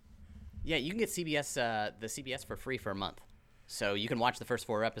 oh. Yeah, you can get CBS the CBS for free for a month. So you can watch the first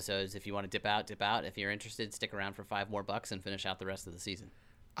 4 episodes. If you want to dip out. If you're interested, stick around for $5 more and finish out the rest of the season.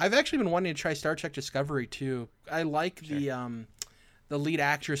 I've actually been wanting to try Star Trek Discovery too. I like the lead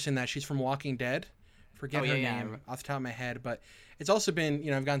actress in that. She's from Walking Dead. Forget her name off the top of my head, but it's also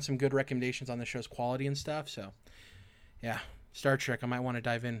been, I've gotten some good recommendations on the show's quality and stuff. So yeah, Star Trek, I might want to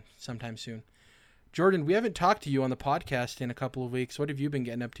dive in sometime soon. Jordan, we haven't talked to you on the podcast in a couple of weeks. What have you been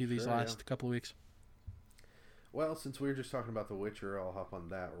getting up to these last couple of weeks? Well, since we were just talking about The Witcher, I'll hop on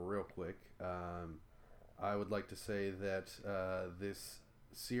that real quick. I would like to say that this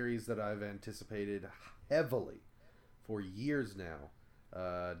series that I've anticipated heavily for years now.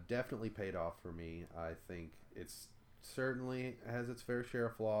 Definitely paid off for me. I think it's certainly has its fair share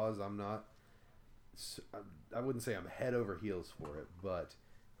of flaws. I wouldn't say I'm head over heels for it, but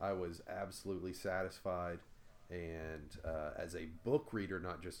I was absolutely satisfied. And as a book reader,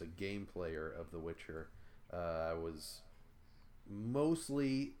 not just a game player of The Witcher, I was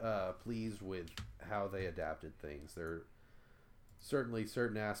mostly pleased with how they adapted things. There are certainly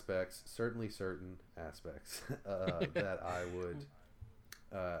certain aspects that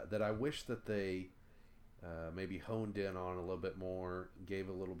I wish that they maybe honed in on a little bit more, gave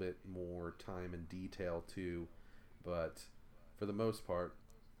a little bit more time and detail to, but for the most part,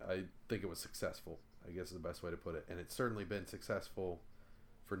 I think it was successful, I guess is the best way to put it. And it's certainly been successful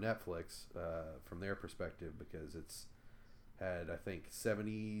for Netflix from their perspective, because it's had, I think,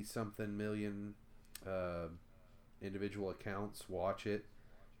 70-something million individual accounts watch it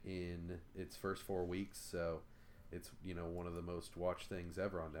in its first 4 weeks. So it's, one of the most watched things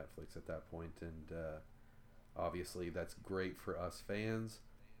ever on Netflix at that point. And obviously that's great for us fans.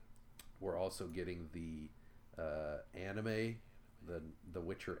 We're also getting the anime, the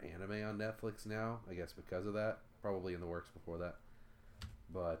Witcher anime on Netflix now, I guess because of that. Probably in the works before that.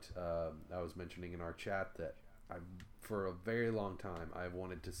 But I was mentioning in our chat that for a very long time, I've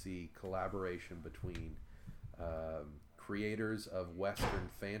wanted to see collaboration between creators of Western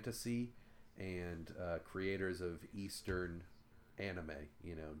fantasy and creators of Eastern anime,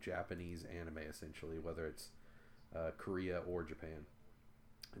 Japanese anime essentially, whether it's Korea or Japan.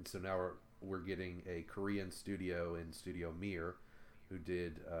 And so now we're getting a Korean studio in Studio Mir, who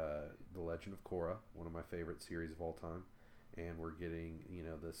did The Legend of Korra, one of my favorite series of all time, and we're getting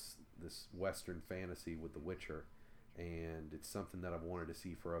this Western fantasy with The Witcher, and it's something that I've wanted to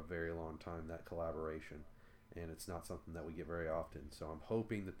see for a very long time, that collaboration, and it's not something that we get very often. So I'm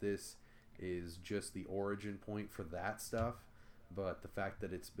hoping that this is just the origin point for that stuff, but the fact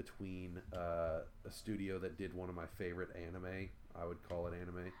that it's between a studio that did one of my favorite anime, I would call it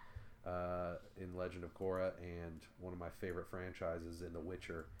anime, in Legend of Korra, and one of my favorite franchises in The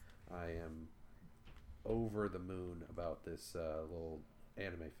Witcher, I am over the moon about this little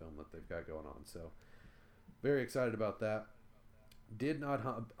anime film that they've got going on. So very excited about that. Did not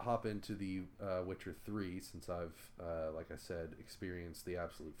hop into the Witcher 3 since I've, like I said, experienced the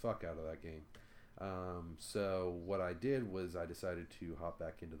absolute fuck out of that game. So what I did was I decided to hop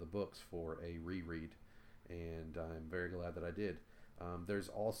back into the books for a reread, and I'm very glad that I did. There's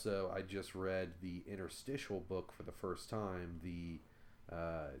also, I just read the interstitial book for the first time.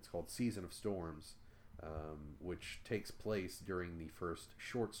 It's called Season of Storms, which takes place during the first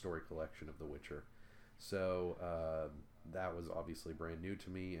short story collection of The Witcher. So that was obviously brand new to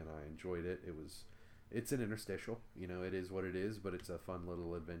me, and I enjoyed it. It's an interstitial, it is what it is, but it's a fun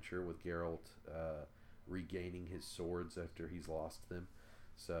little adventure with Geralt regaining his swords after he's lost them.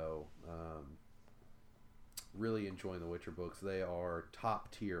 So really enjoying the Witcher books. They are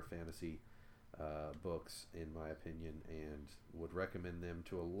top tier fantasy books in my opinion, and would recommend them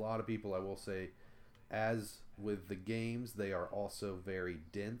to a lot of people. I will say, as with the games, they are also very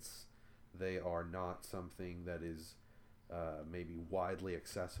dense. They are not something that is maybe widely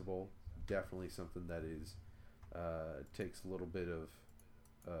accessible. Definitely something that is takes a little bit of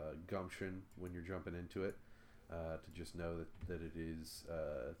gumption when you're jumping into it, to just know that it is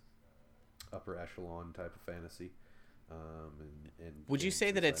upper echelon type of fantasy. And would you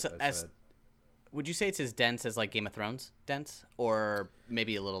say that it's would you say it's as dense as like Game of Thrones dense, or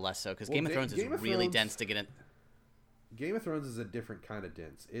maybe a little less so? Because Game of Thrones is really dense to get in. Game of Thrones is a different kind of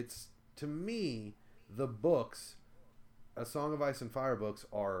dense. It's, to me, the books, A Song of Ice and Fire books,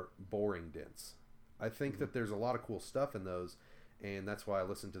 are boring dense. I think that there's a lot of cool stuff in those, and that's why I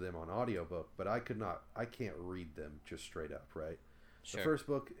listen to them on audiobook, but I can't read them just straight up, right? Sure. The first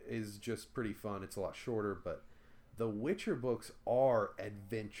book is just pretty fun. It's a lot shorter, but the Witcher books are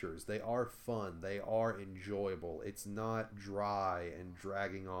adventures. They are fun. They are enjoyable. It's not dry and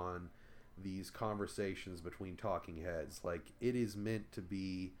dragging on these conversations between talking heads. Like, it is meant to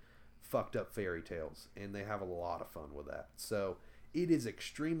be fucked up fairy tales, and they have a lot of fun with that. So it is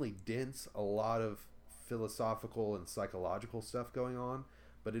extremely dense, a lot of philosophical and psychological stuff going on,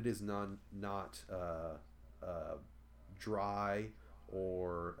 but it is not dry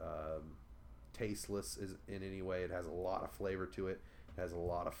or tasteless in any way. It has a lot of flavor to it. It has a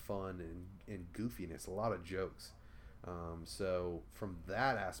lot of fun and goofiness, a lot of jokes. So from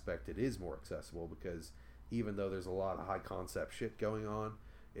that aspect, it is more accessible, because even though there's a lot of high concept shit going on,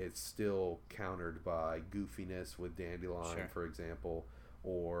 it's still countered by goofiness with Dandelion, sure, for example,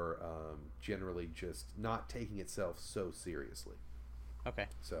 or generally just not taking itself so seriously. Okay.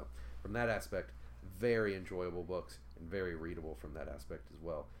 So from that aspect, very enjoyable books and very readable from that aspect as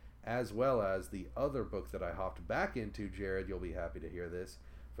well. As well as the other book that I hopped back into, Jared, you'll be happy to hear this.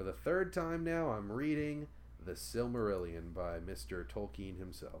 For the third time now, I'm reading The Silmarillion by Mr. Tolkien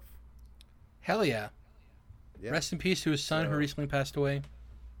himself. Hell yeah. Yeah. Rest in peace to his son who recently passed away.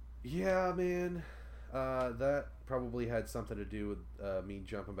 Yeah, man. That probably had something to do with me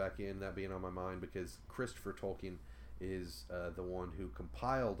jumping back in, that being on my mind, because Christopher Tolkien is the one who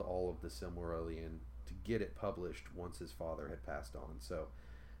compiled all of the Silmarillion to get it published once his father had passed on. So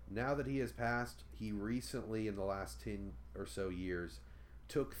now that he has passed, he recently, in the last 10 or so years,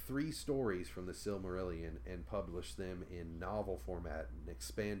 took 3 stories from the Silmarillion and published them in novel format, an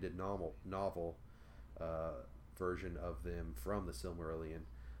expanded novel version of them from the Silmarillion.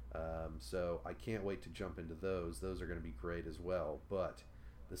 So I can't wait to jump into those. Those are going to be great as well. But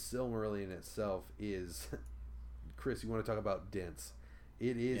the Silmarillion itself is, Chris, you want to talk about dense?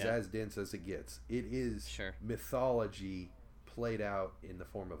 It is as dense as it gets. It is mythology played out in the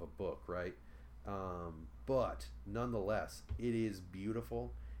form of a book, right? But nonetheless, it is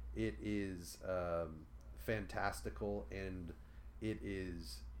beautiful. It is fantastical, and it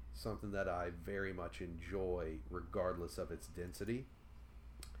is something that I very much enjoy regardless of its density.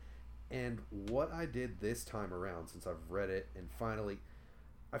 And what I did this time around, since I've read it and finally,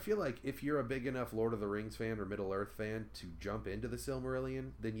 I feel like if you're a big enough Lord of the Rings fan or Middle-earth fan to jump into the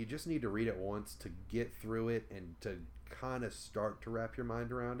Silmarillion, then you just need to read it once to get through it and to kind of start to wrap your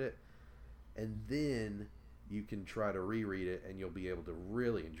mind around it. And then you can try to reread it and you'll be able to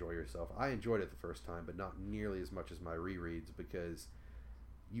really enjoy yourself. I enjoyed it the first time, but not nearly as much as my rereads, because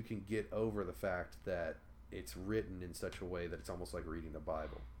you can get over the fact that it's written in such a way that it's almost like reading the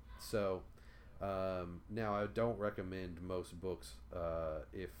Bible. So now I don't recommend most books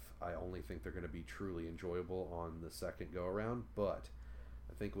if I only think they're going to be truly enjoyable on the second go around, but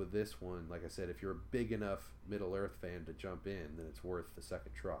I think with this one, like I said, if you're a big enough Middle-earth fan to jump in, then it's worth the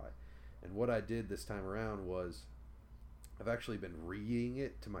second try. And what I did this time around was I've actually been reading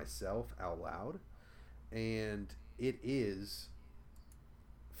it to myself out loud, and it is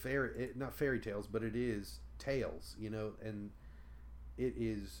not fairy tales, but it is tales, and it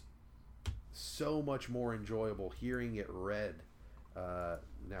is so much more enjoyable hearing it read.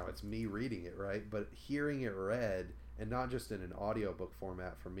 Now it's me reading it, right? But hearing it read, and not just in an audiobook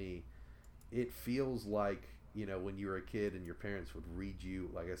format for me, it feels like, when you were a kid and your parents would read you,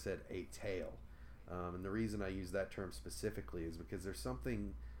 like I said, a tale. And the reason I use that term specifically is because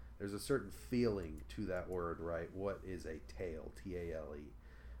there's a certain feeling to that word, right? What is a tale? T-A-L-E.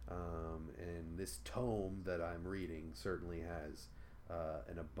 And this tome that I'm reading certainly has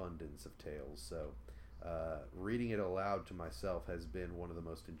an abundance of tales. So reading it aloud to myself has been one of the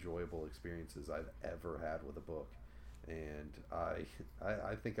most enjoyable experiences I've ever had with a book. And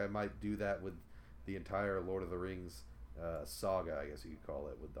I think I might do that with the entire Lord of the Rings saga, I guess you could call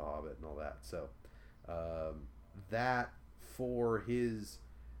it, with The Hobbit and all that. So that, for his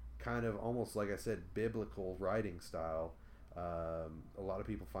kind of almost, like I said, biblical writing style, a lot of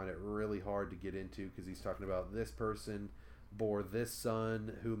people find it really hard to get into, because he's talking about this person bore this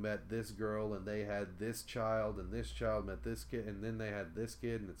son who met this girl, and they had this child, and this child met this kid, and then they had this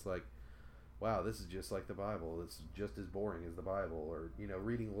kid, and it's like, wow, this is just like the Bible. It's just as boring as the Bible. Or,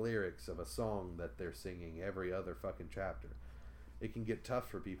 reading lyrics of a song that they're singing every other fucking chapter. It can get tough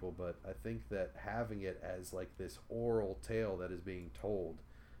for people, but I think that having it as like this oral tale that is being told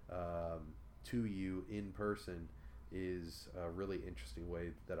to you in person is a really interesting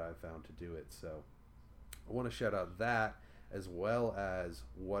way that I've found to do it. So I want to shout out that, as well as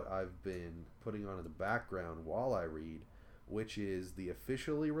what I've been putting on in the background while I read, which is the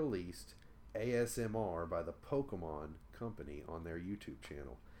officially released ASMR by the Pokemon Company on their YouTube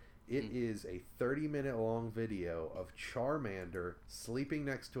channel. It is a 30-minute long video of Charmander sleeping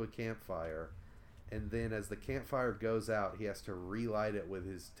next to a campfire, and then as the campfire goes out, he has to relight it with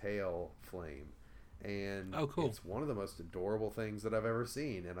his tail flame. And cool. It's one of the most adorable things that I've ever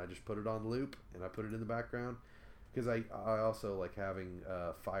seen, and I just put it on loop, and I put it in the background, because I also like having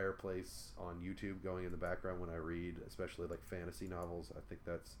a fireplace on YouTube going in the background when I read, especially like fantasy novels. I think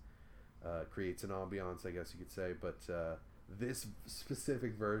that's creates an ambiance, I guess you could say. But this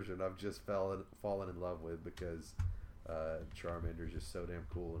specific version I've just fallen in love with, because Charmander is just so damn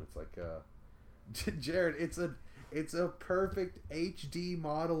cool. And it's like Jared, it's a perfect HD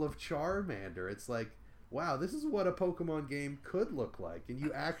model of Charmander. It's like, wow, this is what a Pokemon game could look like, and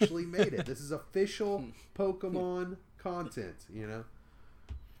you actually made it. This is official Pokemon content,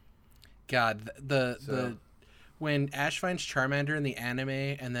 God, the when Ash finds Charmander in the anime,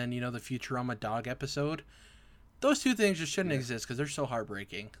 and then the Futurama dog episode, those two things just shouldn't exist because they're so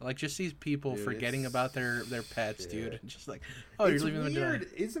heartbreaking. Like, just these people Dude, forgetting it's- about their pets, shit. dude. Just like, oh, you're It's leaving them to weird. die.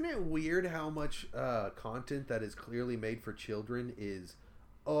 Isn't it weird how much content that is clearly made for children is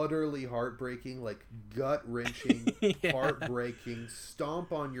utterly heartbreaking, like gut-wrenching, Yeah. heartbreaking,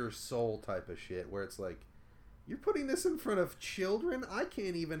 stomp on your soul type of shit, where it's like, you're putting this in front of children? I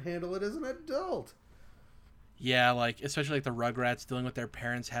can't even handle it as an adult. Yeah, like, especially like the Rugrats dealing with their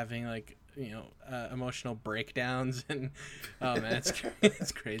parents having like, emotional breakdowns, and oh man,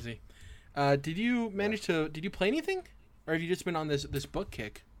 it's crazy. Did you play anything, or have you just been on this book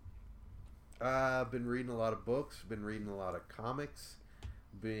kick? I've been reading a lot of books, been reading a lot of comics,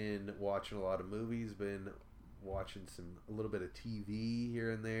 been watching a lot of movies, been watching a little bit of TV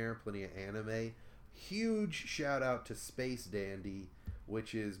here and there, plenty of anime. Huge shout out to Space Dandy,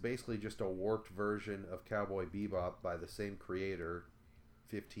 which is basically just a warped version of Cowboy Bebop by the same creator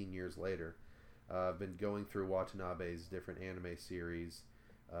 15 years later. I've been going through Watanabe's different anime series,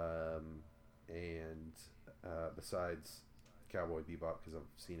 and besides Cowboy Bebop, because I've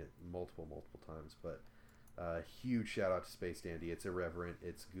seen it multiple times. But huge shout out to Space Dandy. It's irreverent,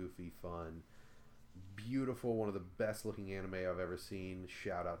 it's goofy, fun, beautiful, one of the best looking anime I've ever seen.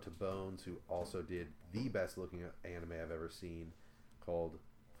 Shout out to Bones, who also did the best looking anime I've ever seen, called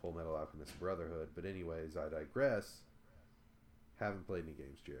Full Metal Alchemist Brotherhood. But anyways, I digress. Haven't played any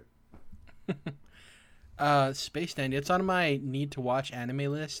games, Jared. Space Dandy. It's on my need to watch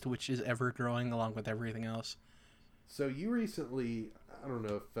anime list, which is ever growing along with everything else. So you recently, I don't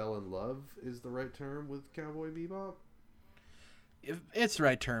know if fell in love is the right term with Cowboy Bebop. It's the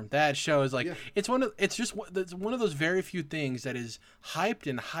right term. That show is like, Yeah. it's one of those very few things that is hyped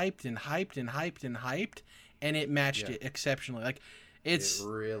and hyped and hyped and hyped and hyped, and it matched Yeah. it exceptionally. Like, it's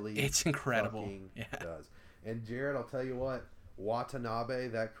incredible. Yeah. Does. And Jared, I'll tell you what, Watanabe,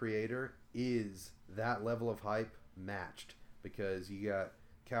 that creator, is that level of hype matched, because you got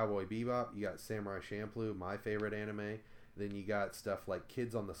Cowboy Bebop, you got Samurai Champloo, my favorite anime. Then you got stuff like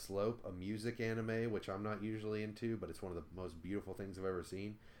Kids on the Slope, a music anime, which I'm not usually into, but it's one of the most beautiful things I've ever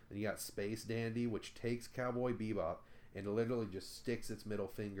seen. Then you got Space Dandy, which takes Cowboy Bebop and literally just sticks its middle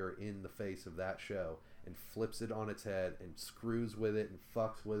finger in the face of that show and flips it on its head and screws with it and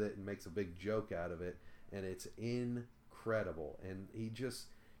fucks with it and makes a big joke out of it. And it's incredible. And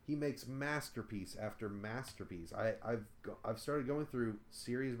he makes masterpiece after masterpiece. I've started going through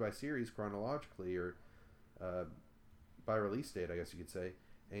series by series chronologically, or by release date, I guess you could say,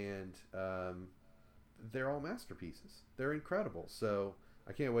 and they're all masterpieces. They're incredible. So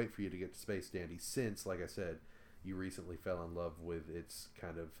I can't wait for you to get to Space Dandy, since, like I said, you recently fell in love with its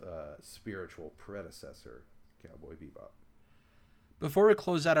kind of spiritual predecessor, Cowboy Bebop. Before we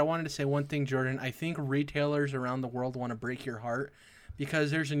close out, I wanted to say one thing, Jordan. I think retailers around the world want to break your heart,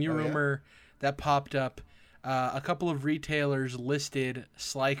 because there's a new rumor that popped up. A couple of retailers listed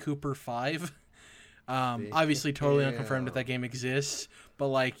Sly Cooper 5. Obviously totally unconfirmed that game exists, but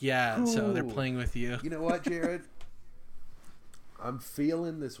like, yeah, so they're playing with you. You know what, Jared? I'm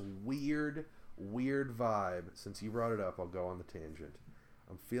feeling this weird vibe. Since you brought it up, I'll go on the tangent.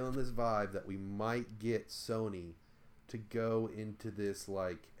 I'm feeling this vibe that we might get Sony to go into this,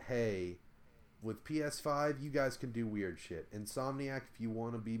 like, hey, with PS5, you guys can do weird shit. Insomniac, if you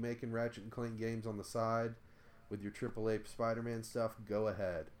want to be making Ratchet and Clank games on the side with your AAA Spider-Man stuff, go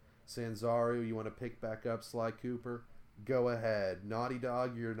ahead. Sanzaru, you want to pick back up Sly Cooper? Go ahead. Naughty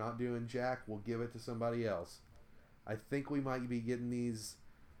Dog, you're not doing jack. We'll give it to somebody else. I think we might be getting these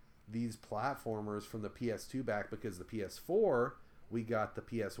platformers from the PS2 back, because the PS4, we got the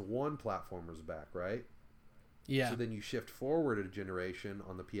PS1 platformers back, right? Yeah. So then you shift forward a generation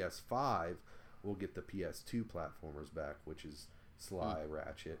on the PS5, we'll get the PS2 platformers back, which is Sly,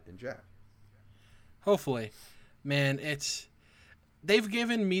 Ratchet, and Jack. Hopefully. Man, they've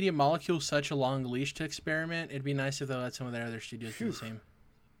given Media Molecule such a long leash to experiment. It'd be nice if they let some of their other studios do the same.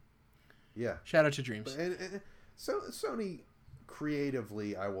 Yeah. Shout out to Dreams. And so Sony,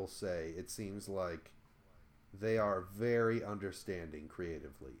 creatively, I will say, it seems like they are very understanding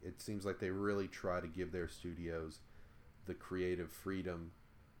creatively. It seems like they really try to give their studios the creative freedom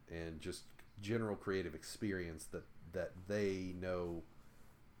and just general creative experience that they know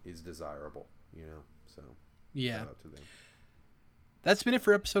is desirable, so yeah. shout out to them. That's been it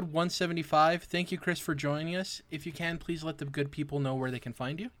for episode 175. Thank you, Chris, for joining us. If you can, please let the good people know where they can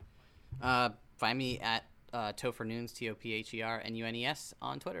find you. Find me at Tophernunes, TOPHERNUNES,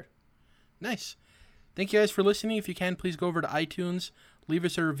 on Twitter. Nice. Thank you guys for listening. If you can, please go over to iTunes, leave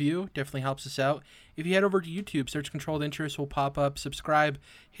us a review. Definitely helps us out. If you head over to YouTube, search Controlled Interest will pop up. Subscribe.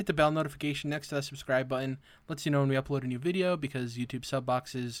 Hit the bell notification next to that subscribe button. Lets you know when we upload a new video, because YouTube sub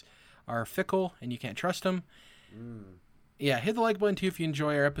boxes are fickle and you can't trust them. Yeah, hit the like button too if you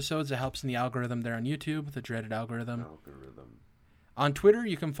enjoy our episodes. It helps in the algorithm there on YouTube, the dreaded algorithm. On Twitter,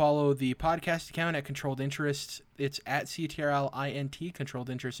 you can follow the podcast account at Controlled Interests. It's at CTRLINT, Controlled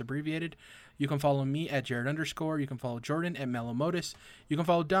Interests abbreviated. You can follow me at Jared _. You can follow Jordan at Melomodus. You can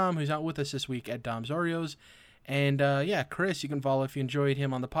follow Dom, who's not with us this week, at Dom's Oreos. And Chris, you can follow if you enjoyed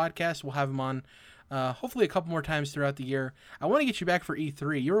him on the podcast. We'll have him on hopefully a couple more times throughout the year. I want to get you back for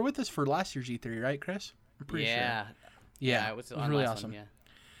E3. You were with us for last year's E3, right, Chris? I'm pretty sure. Yeah, it was really awesome. One, yeah.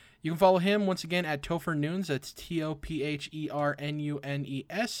 You can follow him once again at Topher Nunes. That's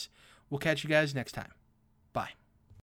TOPHERNUNES. We'll catch you guys next time.